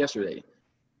felt fine yesterday.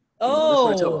 Oh,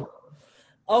 that's what I tell them.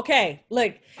 Okay,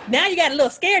 look, now you got a little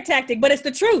scare tactic, but it's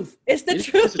the truth. It's the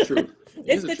truth. It's the truth.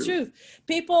 It's the truth.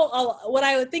 People, what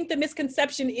I would think the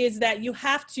misconception is that you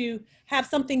have to have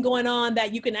something going on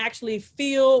that you can actually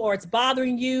feel, or it's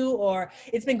bothering you, or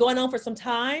it's been going on for some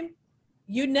time.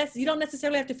 You don't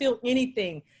necessarily have to feel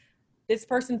anything. This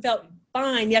person felt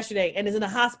fine yesterday and is in the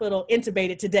hospital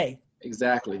intubated today.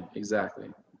 Exactly.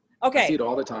 Okay. I see it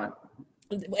all the time.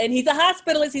 And he's a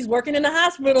hospitalist. He's working in the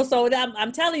hospital. So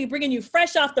I'm telling you, bringing you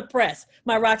fresh off the press,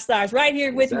 my rock stars, right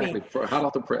here with me. Hot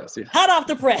off the press. Yeah. Hot off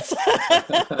the press.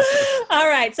 All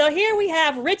right. So here we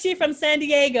have Richie from San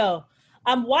Diego.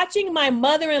 I'm watching my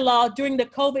mother-in-law during the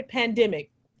COVID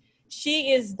pandemic.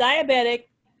 She is diabetic,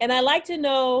 and I like to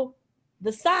know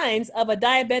the signs of a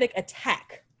diabetic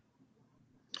attack.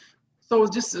 So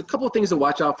it's just a couple of things to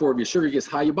watch out for. If your sugar gets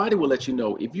high, your body will let you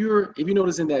know. If you're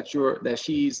noticing that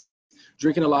she's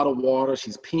drinking a lot of water,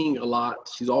 she's peeing a lot,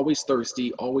 she's always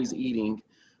thirsty, always eating,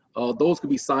 those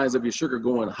could be signs of your sugar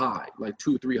going high, like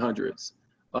 200-300s.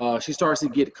 She starts to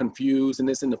get confused, and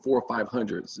it's in the 400 or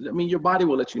 500s. I mean, your body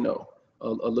will let you know a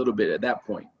little bit at that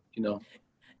point,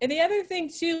 And the other thing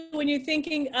too, when you're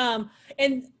thinking,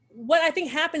 and what I think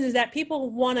happens is that people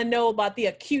want to know about the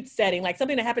acute setting, like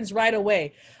something that happens right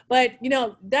away. But,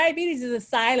 diabetes is a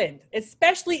silent,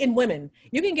 especially in women.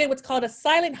 You can get what's called a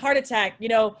silent heart attack,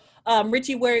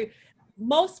 Richie, where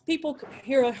most people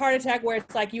hear a heart attack where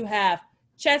it's like you have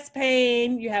chest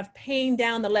pain, you have pain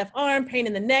down the left arm, pain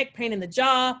in the neck, pain in the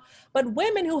jaw. But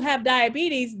women who have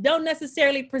diabetes don't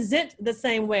necessarily present the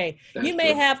same way. You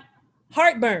may have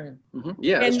heartburn. Mm-hmm.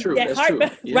 Yeah, that's true. That's true.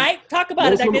 Yeah. Right? Talk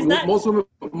about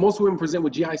most women present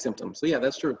with GI symptoms. So yeah,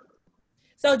 that's true.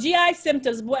 So GI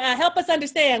symptoms, help us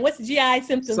understand. What's GI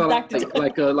symptoms, so Doctor?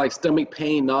 Like stomach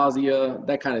pain, nausea,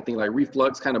 that kind of thing, like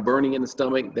reflux, kind of burning in the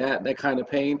stomach, that kind of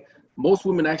pain. Most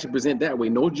women actually present that way.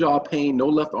 No jaw pain, no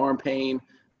left arm pain.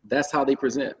 That's how they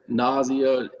present.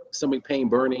 Nausea, stomach pain,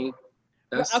 burning.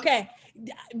 Okay.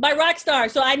 My rock star.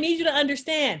 So I need you to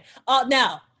understand.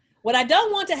 Now, What I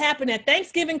don't want to happen at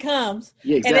Thanksgiving comes.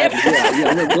 Yeah, exactly.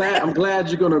 I'm glad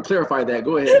you're going to clarify that.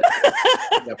 Go ahead.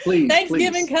 Yeah, please.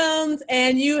 Thanksgiving comes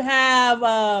and you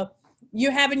have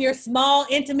you're having your small,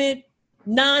 intimate,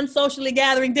 non-socially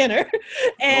gathering dinner,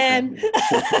 and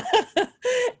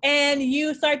and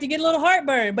you start to get a little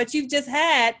heartburn, but you've just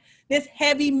had this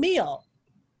heavy meal.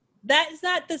 That's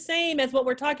not the same as what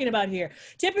we're talking about here.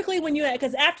 Typically when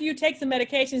because after you take some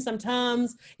medication, some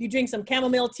Tums, you drink some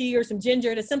chamomile tea or some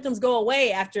ginger, the symptoms go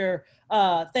away after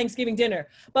Thanksgiving dinner.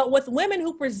 But with women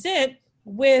who present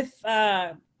with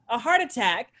a heart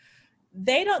attack,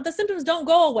 the symptoms don't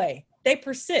go away. They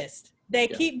persist. They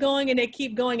keep going and they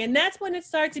keep going. And that's when it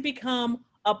starts to become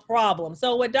a problem.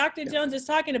 So what Dr. Jones is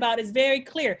talking about is very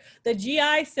clear. The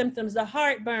GI symptoms, the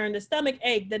heartburn, the stomach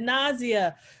ache, the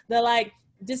nausea, the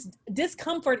just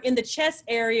discomfort in the chest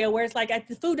area where it's like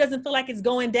the food doesn't feel like it's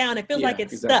going down. It feels like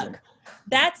it's stuck.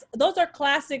 Those are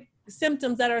classic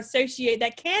symptoms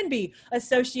that can be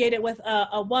associated with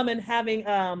a woman having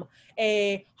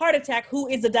a heart attack who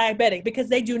is a diabetic, because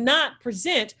they do not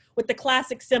present with the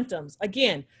classic symptoms.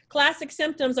 Again, classic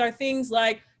symptoms are things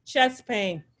like chest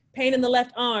pain, pain in the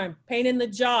left arm, pain in the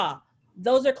jaw.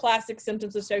 Those are classic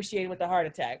symptoms associated with a heart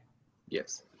attack.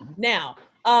 Yes. Now,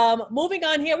 moving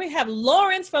on here, we have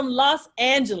Lawrence from Los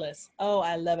Angeles. Oh,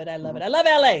 I love it. I love it. I love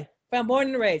LA. I'm born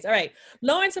and raised. All right.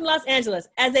 Lawrence from Los Angeles.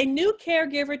 As a new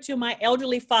caregiver to my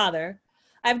elderly father,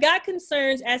 I've got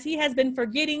concerns as he has been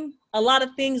forgetting a lot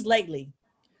of things lately.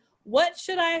 What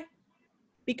should I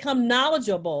become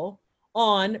knowledgeable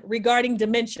on regarding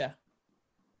dementia?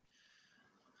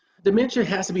 Dementia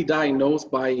has to be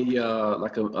diagnosed by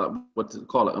what's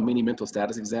called a mini mental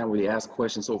status exam, where they ask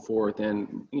questions, so forth,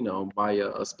 and by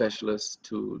a specialist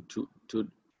to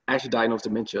actually diagnose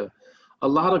dementia. A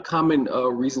lot of common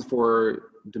reasons for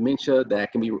dementia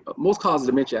that can be, most causes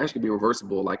of dementia actually can be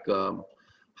reversible, like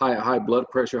high blood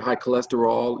pressure, high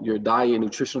cholesterol, your diet,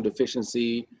 nutritional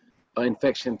deficiency,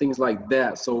 infection, things like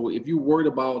that. So if you're worried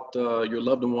about your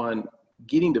loved one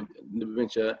getting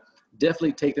dementia,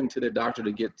 definitely take them to their doctor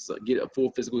to get a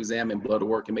full physical exam and blood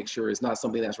work and make sure it's not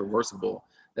something that's reversible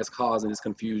that's causing this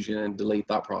confusion and delayed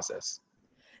thought process.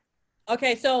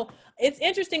 Okay, so it's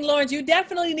interesting, Lawrence. You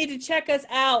definitely need to check us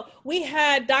out. We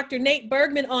had Dr. Nate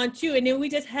Bergman on too, and then we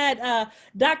just had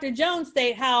Dr. Jones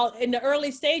state how in the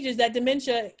early stages that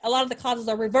dementia, a lot of the causes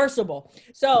are reversible.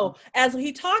 So as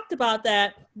he talked about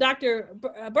that, Dr.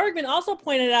 Bergman also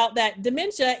pointed out that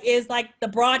dementia is like the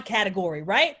broad category,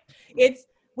 right?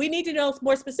 We need to know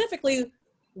more specifically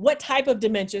what type of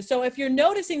dementia. So if you're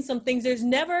noticing some things, there's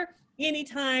never any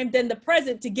time than the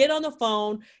present to get on the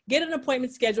phone, get an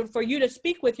appointment scheduled for you to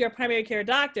speak with your primary care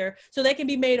doctor so they can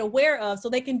be made aware of, so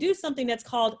they can do something that's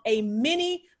called a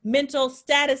mini mental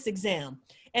status exam.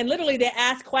 And literally they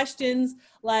ask questions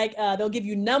like they'll give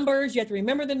you numbers. You have to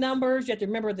remember the numbers. You have to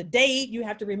remember the date. You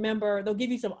have to remember, they'll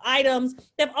give you some items.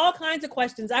 They have all kinds of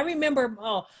questions. I remember,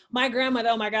 my grandmother,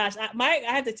 oh my gosh, I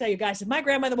have to tell you guys, if my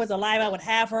grandmother was alive, I would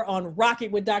have her on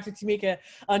Rocket with Dr. Tamika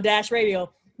on Dash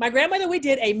Radio. My grandmother, we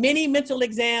did a mini mental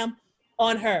exam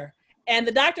on her. And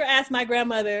the doctor asked my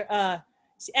grandmother,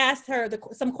 she asked her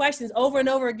some questions over and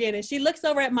over again. And she looks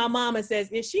over at my mom and says,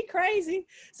 is she crazy?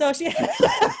 So she,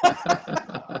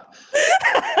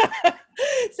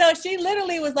 so she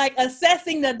literally was like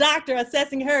assessing the doctor,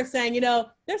 assessing her, saying,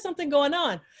 there's something going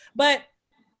on. But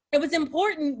it was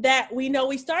important that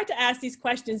we start to ask these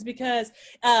questions because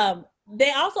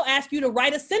they also ask you to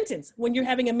write a sentence when you're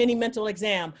having a mini mental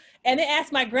exam. And they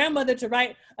asked my grandmother to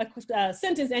write a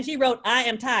sentence, and she wrote, I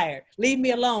am tired. Leave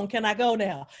me alone. Can I go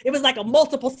now? It was like a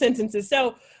multiple sentences.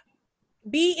 So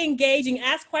be engaging,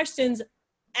 ask questions,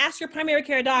 ask your primary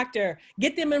care doctor,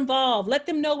 get them involved, let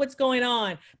them know what's going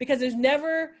on, because there's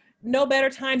never no better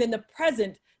time than the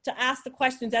present to ask the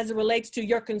questions as it relates to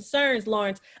your concerns,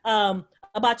 Lawrence,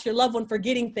 about your loved one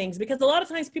forgetting things, because a lot of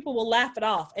times people will laugh it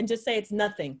off and just say it's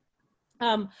nothing.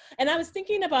 And I was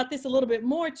thinking about this a little bit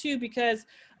more too, because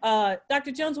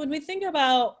Dr. Jones, when we think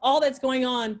about all that's going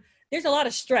on, there's a lot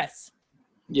of stress.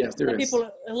 Yes, there is.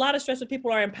 A lot of stress that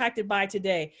people are impacted by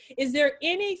today. Is there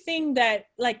anything that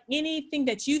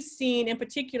you've seen in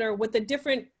particular with the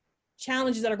different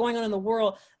challenges that are going on in the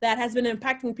world that has been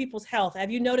impacting people's health? Have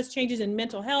you noticed changes in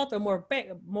mental health or more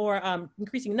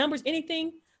increasing numbers?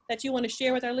 Anything that you want to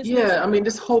share with our listeners? Yeah, I mean,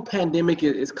 this whole pandemic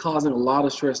is causing a lot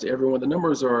of stress to everyone. The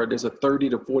numbers there's a 30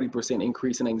 to 40%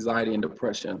 increase in anxiety and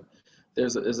depression.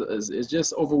 It's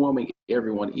just overwhelming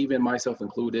everyone, even myself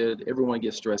included. Everyone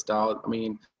gets stressed out. I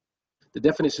mean, the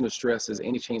definition of stress is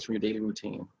any change from your daily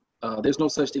routine. There's no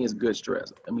such thing as good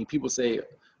stress. I mean, people say,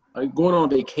 Going on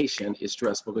vacation is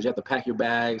stressful because you have to pack your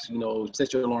bags, you know,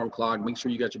 set your alarm clock, make sure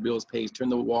you got your bills paid, turn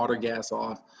the water, gas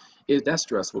off. That's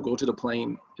stressful. Go to the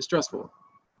plane. It's stressful.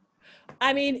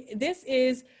 I mean, this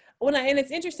is and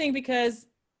it's interesting because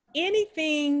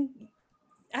anything,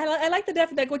 I like the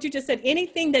definition, like what you just said,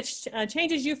 anything that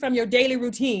changes you from your daily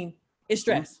routine is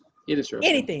stress. It is stressful.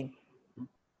 Anything.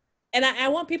 And I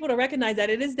want people to recognize that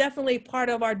it is definitely part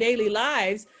of our daily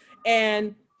lives.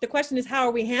 And the question is, how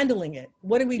are we handling it?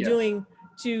 What are we doing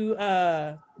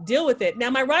to deal with it? Now,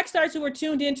 my rock stars who are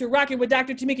tuned in to Rocking with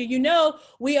Dr. Tamika, you know,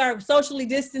 we are socially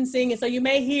distancing. And so you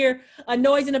may hear a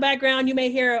noise in the background. You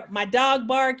may hear my dog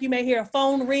bark. You may hear a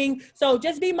phone ring. So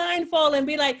just be mindful and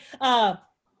be like,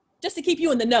 just to keep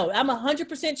you in the know. I'm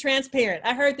 100% transparent.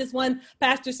 I heard this one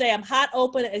pastor say, I'm hot,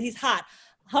 open, and he's hot.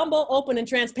 Humble, open, and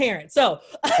transparent. So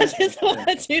I just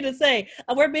want you to say,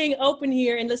 we're being open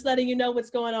here and just letting you know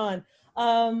what's going on.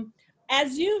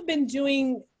 As you've been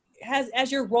doing,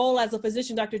 as your role as a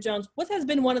physician, Dr. Jones, what has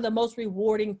been one of the most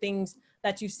rewarding things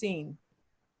that you've seen?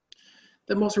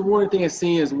 The most rewarding thing I've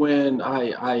seen is when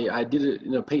I did it,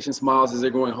 you know, patient smiles as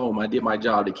they're going home. I did my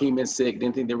job. They came in sick,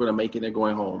 didn't think they were going to make it, they're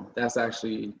going home. That's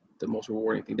actually the most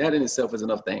rewarding thing. That in itself is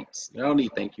enough thanks. I don't need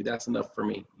thank you. That's enough for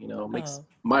me. You know, it makes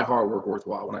my hard work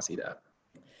worthwhile when I see that.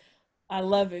 I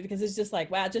love it because it's just like,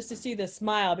 wow, just to see the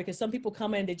smile, because some people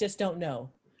come in, they just don't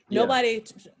know. Nobody,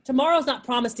 tomorrow's not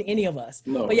promised to any of us.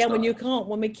 No, but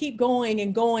when we keep going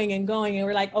and going and going, and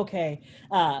we're like, okay,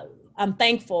 I'm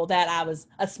thankful that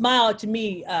a smile to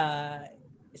me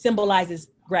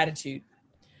symbolizes gratitude.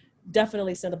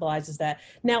 Definitely symbolizes that.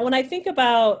 Now, when I think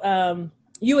about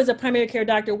you as a primary care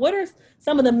doctor, what are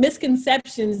some of the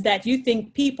misconceptions that you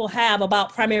think people have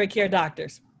about primary care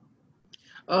doctors?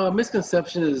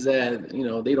 Misconception is that, you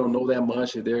know, they don't know that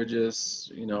much. They're just,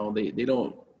 you know, they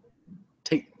don't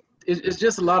take, it's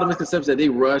just a lot of misconceptions that they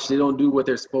rush. They don't do what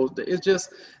they're supposed to. It's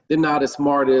just, they're not as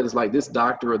smart as like this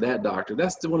doctor or that doctor.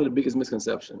 That's one of the biggest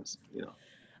misconceptions, you know.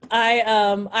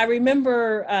 I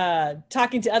remember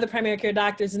talking to other primary care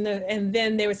doctors, and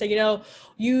then they would say, you know,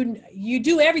 you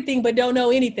do everything but don't know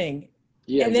anything.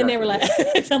 Yeah, and then they were like,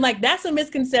 so I'm like, that's a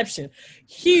misconception.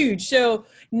 Huge. So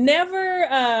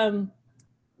never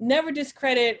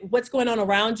discredit what's going on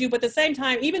around you. But at the same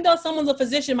time, even though someone's a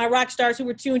physician, my rock stars who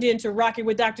were tuned in to Rocking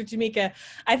with Dr. Tamika,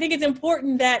 I think it's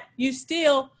important that you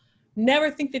still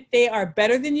never think that they are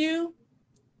better than you.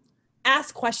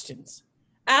 Ask questions.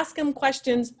 Ask them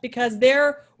questions because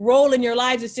their role in your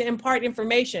lives is to impart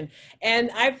information. And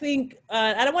I think,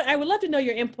 I would love to know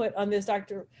your input on this,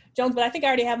 Dr. Jones, but I think I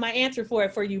already have my answer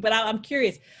for you, but I'm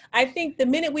curious. I think the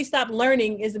minute we stop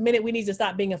learning is the minute we need to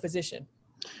stop being a physician.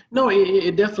 No,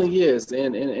 it definitely is.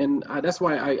 And that's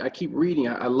why I keep reading.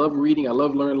 I love reading. I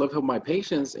love learning, love helping my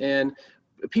patients. And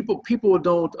people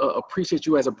don't appreciate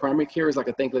you as a primary care as like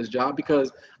a thankless job,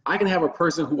 because I can have a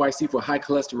person who I see for high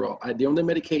cholesterol. They're on their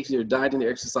medication, they're dieting,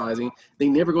 they're exercising. They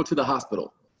never go to the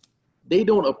hospital. They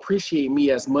don't appreciate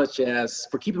me as much as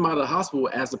for keeping them out of the hospital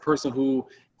as the person who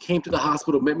came to the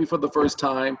hospital, met me for the first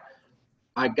time.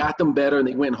 I got them better and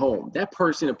they went home. That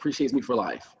person appreciates me for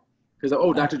life. Because,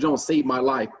 oh, Dr. Jones saved my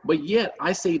life. But yet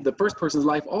I saved the first person's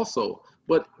life also.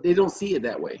 But they don't see it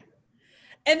that way.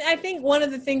 And I think one of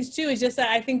the things too is just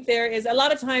that I think there is a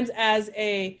lot of times as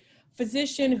a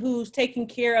physician who's taking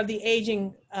care of the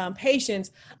aging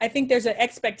patients, I think there's an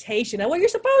expectation. Well, you're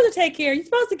supposed to take care. You're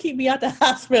supposed to keep me out the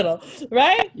hospital,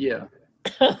 right? Yeah.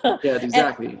 Yeah,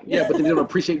 exactly. Yeah, but they don't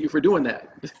appreciate you for doing that.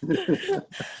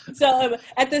 So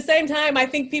at the same time, I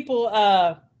think people,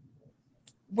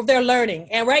 they're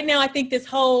learning. And right now, I think this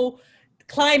whole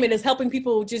climate is helping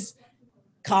people just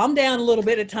calm down a little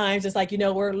bit at times. It's like, you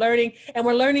know, we're learning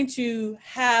to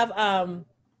have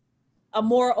a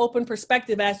more open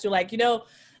perspective as to, like, you know,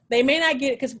 they may not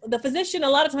get it because the physician a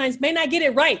lot of times may not get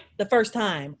it right the first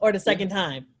time or the second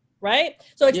time, right?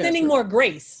 So extending more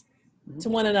grace to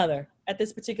one another at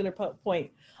this particular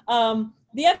point.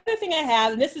 The other thing I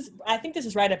have, and I think this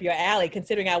is right up your alley,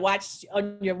 considering I watched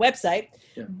on your website,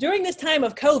 during this time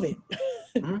of COVID,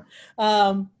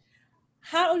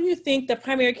 how do you think the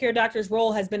primary care doctor's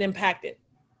role has been impacted?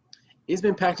 It's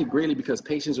been impacted greatly because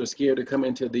patients are scared to come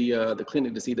into the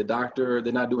clinic to see the doctor.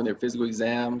 They're not doing their physical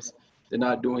exams. They're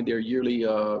not doing their yearly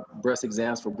breast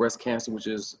exams for breast cancer, which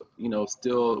is, you know,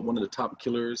 still one of the top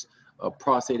killers.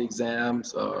 Prostate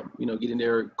exams, you know, getting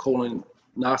their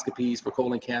colonoscopies for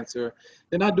colon cancer.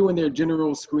 They're not doing their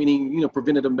general screening, you know,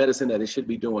 preventative medicine that they should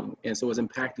be doing. And so it's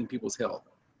impacting people's health.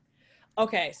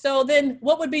 Okay, so then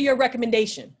what would be your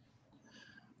recommendation?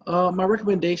 My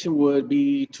recommendation would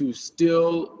be to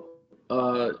still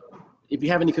if you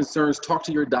have any concerns, talk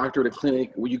to your doctor at a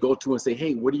clinic where you go to and say,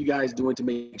 hey, what are you guys doing to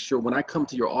make sure when I come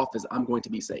to your office, I'm going to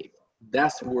be safe?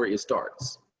 That's where it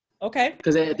starts. Okay.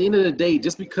 Because at the end of the day,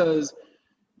 just because,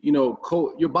 you know,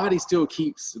 your body still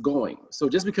keeps going. So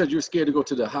just because you're scared to go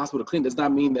to the hospital clinic does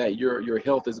not mean that your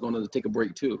health is going to take a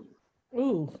break too.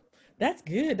 Ooh, that's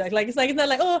good. It's not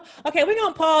like, oh, okay, we're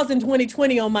going to pause in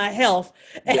 2020 on my health.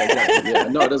 Yeah, exactly. Yeah,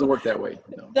 no, it doesn't work that way.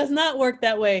 No. Does not work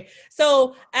that way.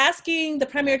 So asking the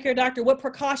primary care doctor what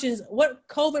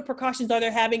COVID precautions are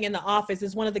they having in the office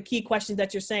is one of the key questions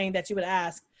that you're saying that you would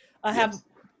ask, have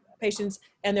patients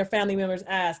and their family members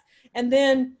ask. And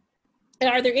then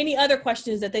are there any other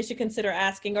questions that they should consider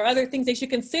asking, or other things they should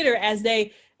consider as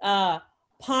they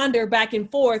ponder back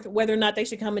and forth whether or not they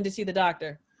should come in to see the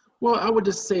doctor? Well, I would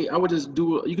just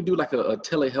do, you could do like a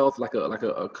telehealth, like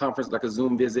a conference, like a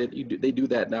Zoom visit. They do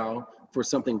that now for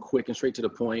something quick and straight to the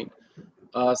point.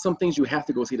 Some things you have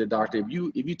to go see the doctor.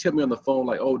 If you tell me on the phone,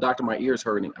 like, oh, doctor, my ear's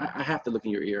hurting, I have to look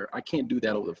in your ear. I can't do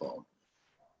that over the phone.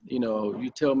 You know,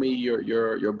 you tell me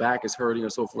your back is hurting or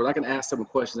so forth. I can ask some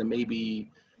questions and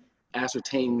maybe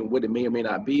ascertain what it may or may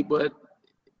not be. But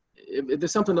if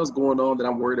there's something else going on that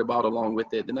I'm worried about along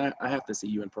with it, then I have to see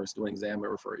you in person, do an exam,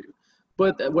 and refer you.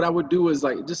 But what I would do is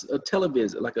like just a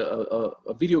televisit, like a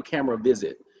video camera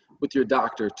visit with your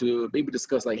doctor to maybe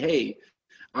discuss like, hey,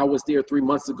 I was there 3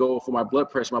 months ago for my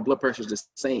blood pressure. My blood pressure is the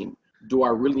same. Do I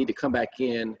really need to come back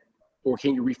in, or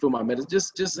can you refill my medicine?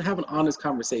 Just have an honest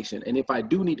conversation. And if I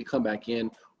do need to come back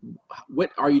in, what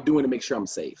are you doing to make sure I'm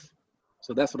safe?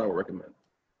 So that's what I would recommend.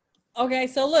 Okay,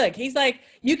 so look, he's like,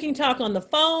 you can talk on the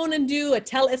phone and do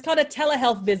it's called a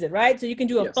telehealth visit, right? So you can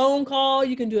do a phone call,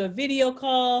 you can do a video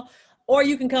call, or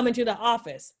you can come into the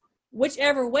office.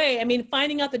 Whichever way, I mean,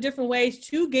 finding out the different ways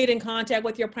to get in contact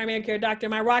with your primary care doctor,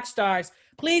 my rock stars,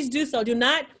 please do so. Do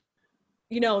not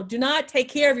take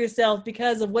care of yourself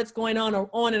because of what's going on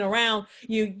and around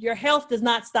you. Your health does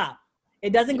not stop.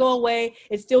 It doesn't go away.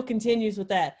 It still continues with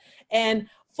that. And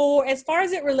as far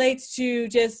as it relates to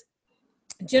just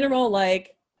general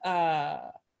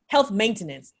health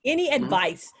maintenance, any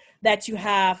advice that you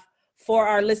have for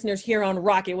our listeners here on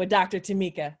Rocket with Dr.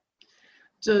 Tamika?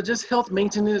 So just health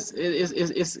maintenance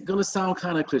is going to sound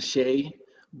kind of cliche,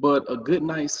 but a good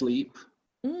night's sleep,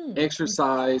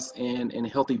 exercise, and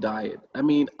healthy diet. I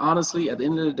mean, honestly, at the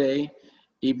end of the day,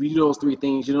 if you do those three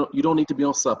things, you don't need to be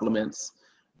on supplements.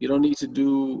 You don't need to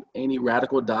do any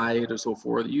radical diet or so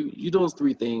forth. You do those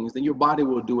three things, then your body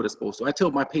will do what it's supposed to. I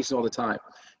tell my patients all the time,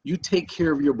 you take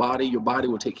care of your body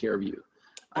will take care of you.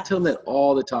 I tell them that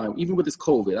all the time, even with this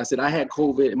COVID. I said, I had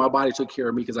COVID and my body took care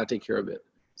of me because I take care of it.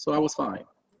 So I was fine.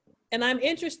 And I'm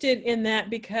interested in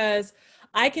that because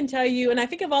I can tell you, and I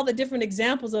think of all the different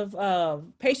examples of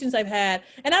patients I've had,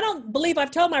 and I don't believe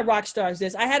I've told my rock stars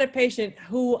this. I had a patient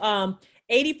who,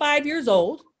 85 years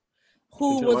old,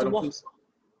 who was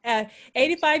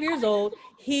 85 years old.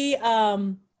 He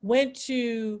went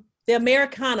to the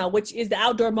Americana, which is the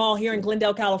outdoor mall here in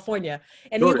Glendale, California,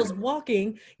 and he was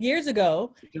walking years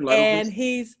ago, and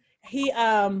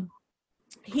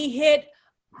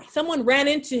someone ran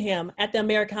into him at the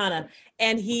Americana,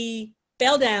 and he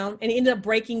fell down and he ended up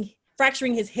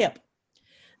fracturing his hip.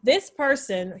 This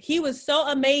person, he was so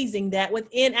amazing that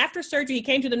after surgery, he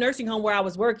came to the nursing home where I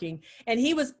was working, and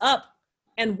he was up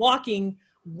and walking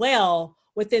well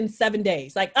within 7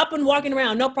 days, like up and walking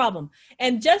around, no problem.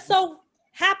 And just so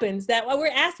happens that we're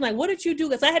asking, like, what did you do?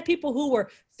 Because I had people who were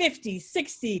 50,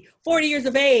 60, 40 years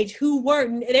of age who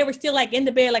they were still like in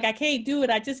the bed, like, I can't do it.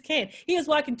 I just can't. He was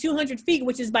walking 200 feet,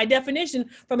 which is by definition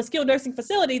from a skilled nursing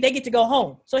facility, they get to go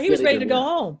home. So he was ready to go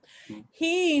home.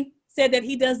 He said that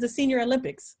he does the Senior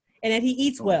Olympics and that he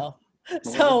eats well.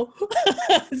 So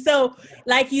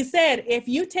like you said, if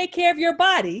you take care of your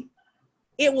body,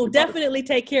 it will definitely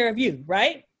take care of you,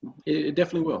 right? It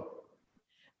definitely will.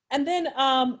 And then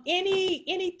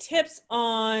any tips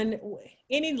on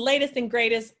any latest and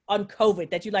greatest on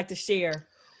COVID that you'd like to share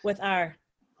with our?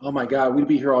 Oh my God, we'd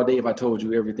be here all day if I told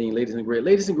you everything. Latest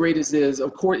and greatest is,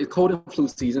 of course, it's cold and flu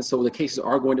season, so the cases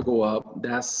are going to go up.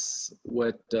 That's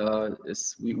what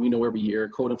we know every year.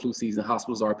 Cold and flu season,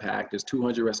 hospitals are packed. There's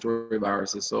 200 respiratory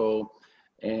viruses,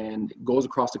 and it goes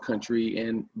across the country.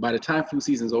 And by the time flu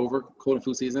season's over, cold and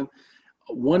flu season,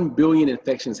 1 billion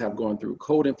infections have gone through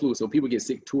cold and flu. So people get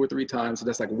sick 2 or 3 times. So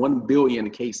that's like 1 billion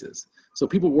cases. So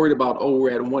people worried about, oh,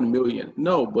 we're at 1 million.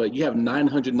 No, but you have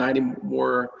 990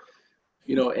 more,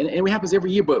 and it happens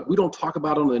every year, but we don't talk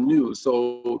about it on the news.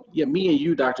 So yeah, me and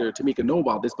you, Dr. Tamika, know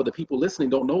about this, but the people listening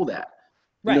don't know that.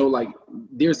 Right. Like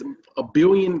there's 1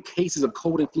 billion cases of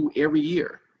cold and flu every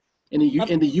year in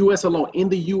the U.S. alone. In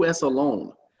the U.S.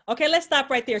 alone. Okay, let's stop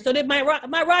right there. So did my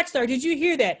rock star, did you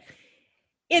hear that?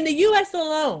 In the U.S.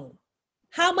 alone,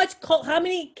 how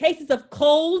many cases of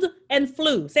cold and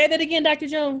flu? Say that again, Dr.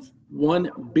 Jones.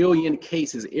 1 billion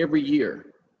cases every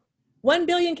year. 1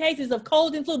 billion cases of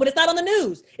cold and flu, but it's not on the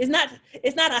news. It's not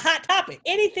a hot topic.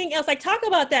 Anything else? Like, talk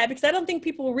about that, because I don't think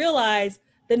people realize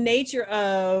the nature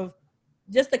of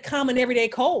just the common everyday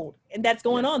cold, and that's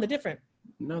going on, the different.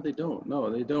 No, they don't. No,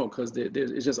 they don't, because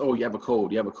it's just, oh, you have a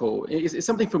cold. You have a cold. It's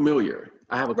something familiar.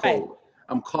 I have a cold.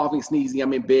 I'm coughing, sneezing.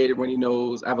 I'm in bed, runny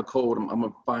nose. I have a cold.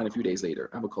 I'm fine a few days later.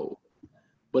 I have a cold.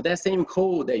 But that same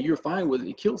cold that you're fine with,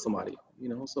 it kills somebody, you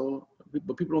know? So,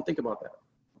 but people don't think about that.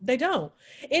 They don't.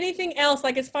 Anything else,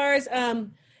 like as far as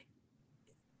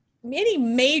any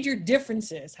major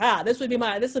differences? This would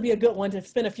be a good one to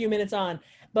spend a few minutes on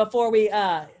before we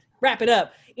wrap it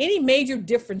up. Any major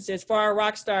differences for our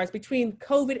rock stars between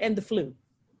COVID and the flu?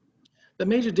 The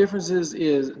major differences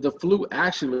is the flu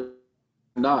actually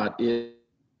is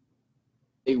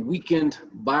a weakened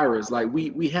virus. Like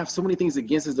we have so many things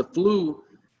against us. The flu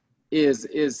is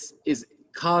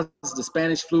caused the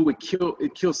Spanish flu.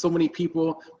 It kills so many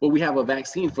people, but we have a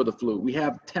vaccine for the flu. We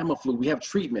have Tamiflu. We have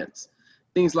treatments,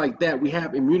 things like that. We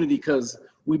have immunity because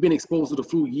we've been exposed to the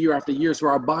flu year after year. So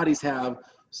our bodies have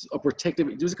a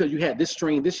protective, just because you had this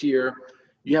strain this year,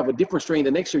 you have a different strain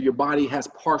the next year, your body has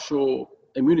partial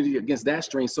immunity against that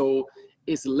strain. So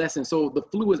it's lessened. So the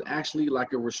flu is actually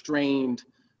like a restrained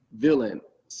villain.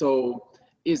 So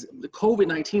the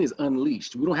COVID-19 is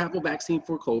unleashed. We don't have a vaccine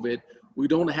for COVID. We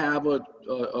don't have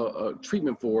a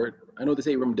treatment for it. I know they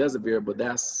say remdesivir, but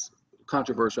that's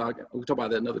controversial. We'll talk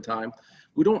about that another time.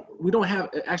 We don't have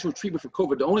an actual treatment for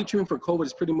COVID. The only treatment for COVID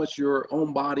is pretty much your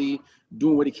own body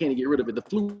doing what it can to get rid of it. The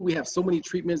flu, we have so many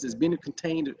treatments. It's been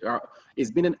contained.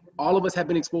 All of us have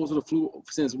been exposed to the flu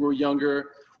since we were younger.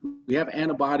 We have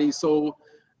antibodies. So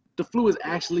the flu is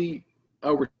actually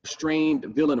a restrained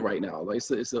villain right now. Like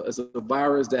it's a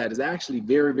virus that is actually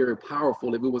very, very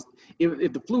powerful. If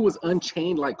the flu was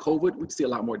unchained like COVID, we'd see a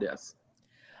lot more deaths.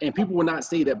 And people will not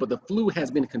say that, but the flu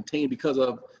has been contained because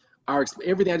of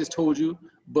everything I just told you.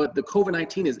 But the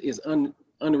COVID-19 is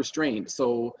unrestrained.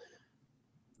 So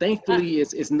thankfully,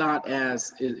 it's not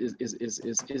as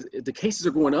the cases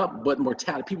are going up, but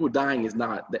mortality, people dying is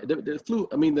not. The flu,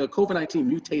 I mean, the COVID-19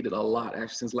 mutated a lot actually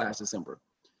since last December.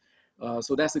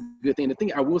 So that's a good thing. The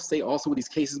thing I will say also with these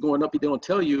cases going up, they don't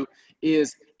tell you,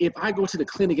 is if I go to the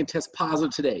clinic and test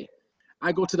positive today,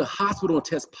 I go to the hospital and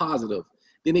test positive,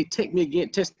 then they test me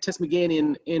again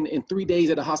in 3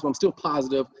 days at the hospital, I'm still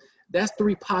positive. That's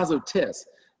 3 positive tests.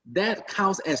 That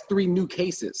counts as 3 new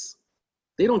cases.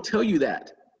 They don't tell you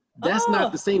that. That's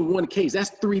not the same one case. That's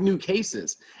 3 new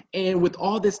cases. And with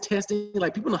all this testing,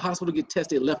 like people in the hospital get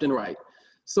tested left and right.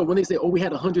 So when they say, oh, we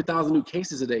had 100,000 new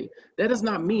cases today, that does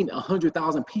not mean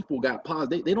 100,000 people got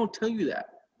positive. They don't tell you that.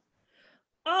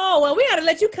 Oh, well, we got to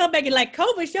let you come back and like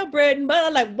COVID's your bread and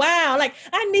butter. Like, wow. Like,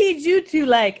 I need you to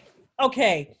like,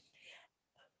 okay,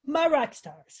 my rock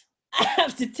stars. I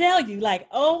have to tell you, like,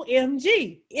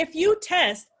 OMG, if you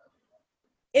test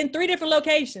in 3 different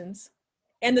locations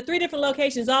and the 3 different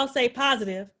locations all say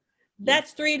positive,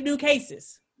 that's 3 new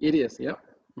cases. It is, yep.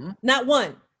 Mm-hmm. Not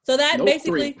 1. So that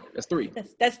basically, 3. That's 3.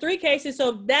 That's 3 cases.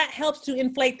 So that helps to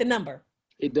inflate the number.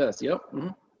 It does, yep. Mm-hmm.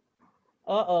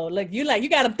 Uh-oh, look, you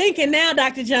got them thinking now,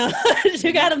 Dr. Jones.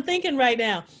 You got them thinking right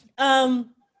now.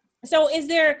 So is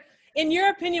there, in your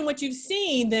opinion, what you've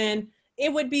seen, then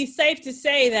it would be safe to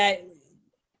say that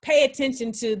pay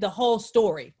attention to the whole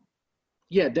story.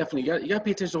 Yeah, definitely. You got to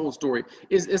pay attention to the whole story.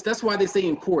 That's why they say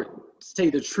in court, say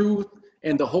the truth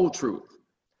and the whole truth.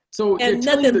 So and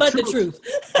nothing but the truth.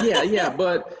 yeah,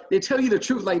 but they tell you the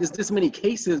truth, like there's this many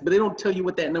cases, but they don't tell you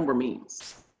what that number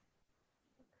means.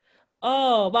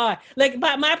 Oh, boy. Like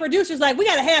my producer's like, we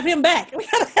got to have him back. We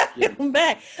got to have him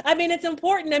back. I mean, it's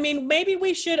important. I mean, maybe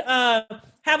we should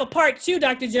have a part 2,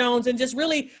 Dr. Jones, and just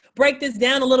really break this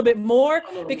down a little bit more,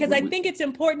 because I think it's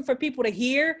important for people to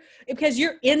hear, because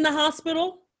you're in the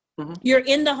hospital, you're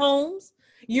in the homes,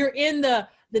 you're in the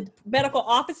medical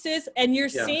offices, and you're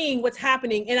seeing what's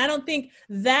happening. And I don't think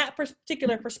that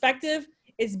particular perspective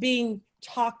is being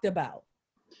talked about.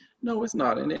 No, it's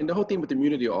not. And the whole thing with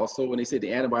immunity also, when they say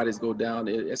the antibodies go down,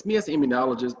 as me as an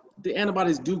immunologist, the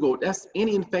antibodies do go. That's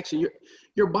any infection.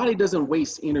 Your body doesn't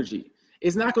waste energy.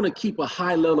 It's not going to keep a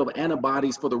high level of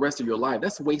antibodies for the rest of your life.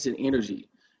 That's wasted energy.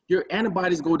 Your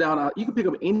antibodies go down. You can pick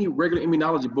up any regular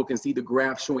immunology book and see the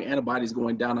graph showing antibodies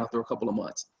going down after a couple of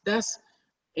months. That's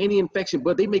any infection,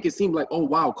 but they make it seem like, oh,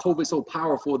 wow, COVID's so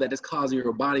powerful that it's causing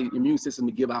your body immune system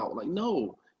to give out. Like,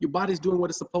 no, your body's doing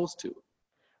what it's supposed to.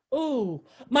 Ooh,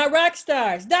 my rock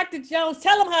stars. Dr. Jones,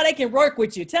 tell them how they can work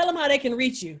with you. Tell them how they can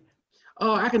reach you.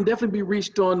 I can definitely be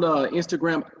reached on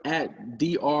Instagram at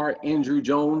Dr. Andrew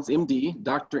Jones, MD,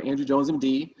 Dr. Andrew Jones,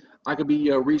 MD. I could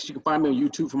be reached. You can find me on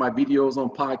YouTube for my videos on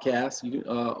podcasts,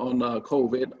 on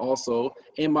COVID also,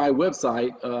 and my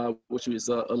website, which is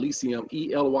Elysium,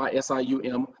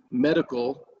 ELYSIUM,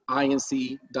 medical,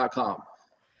 inc.com.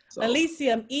 So,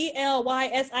 Elysium,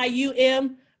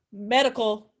 ELYSIUM,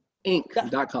 medical.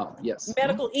 Inc.com, yes.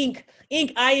 Medical Inc.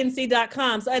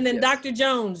 Inc.com. So, and then yes. Dr.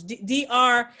 Jones,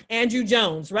 Dr. Andrew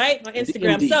Jones, right? On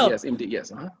Instagram. MD, so, yes, MD,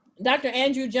 yes. Dr.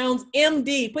 Andrew Jones,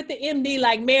 MD. Put the MD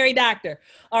like Mary Doctor.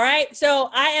 All right. So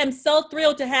I am so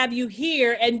thrilled to have you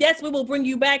here, and yes, we will bring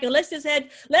you back, and let's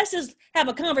just have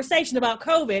a conversation about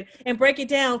COVID and break it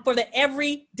down for the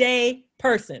everyday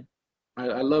person.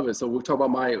 I love it. So we'll talk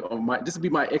about this will be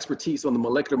my expertise on the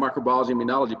molecular microbiology and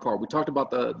immunology part. We talked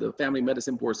about the family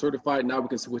medicine board certified. Now we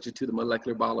can switch it to the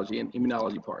molecular biology and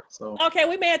immunology part. So okay,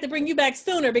 we may have to bring you back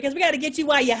sooner because we got to get you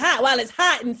while it's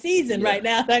hot in season right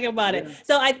now. Talking about it.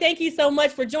 So I thank you so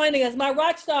much for joining us, my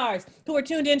rock stars who are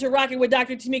tuned into Rocking with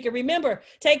Dr. Tamika. Remember,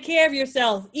 take care of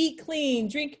yourself, eat clean,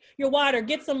 drink your water,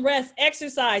 get some rest,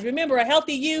 exercise. Remember, a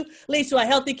healthy you leads to a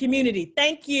healthy community.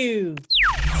 Thank you.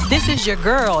 This is your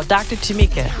girl, Dr.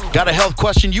 Tamika. Got a health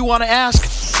question you want to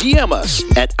ask? DM us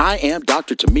at I am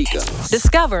Dr. Tamika.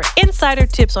 Discover insider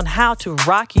tips on how to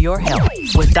rock your health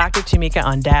with Dr. Tamika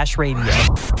on Dash Radio.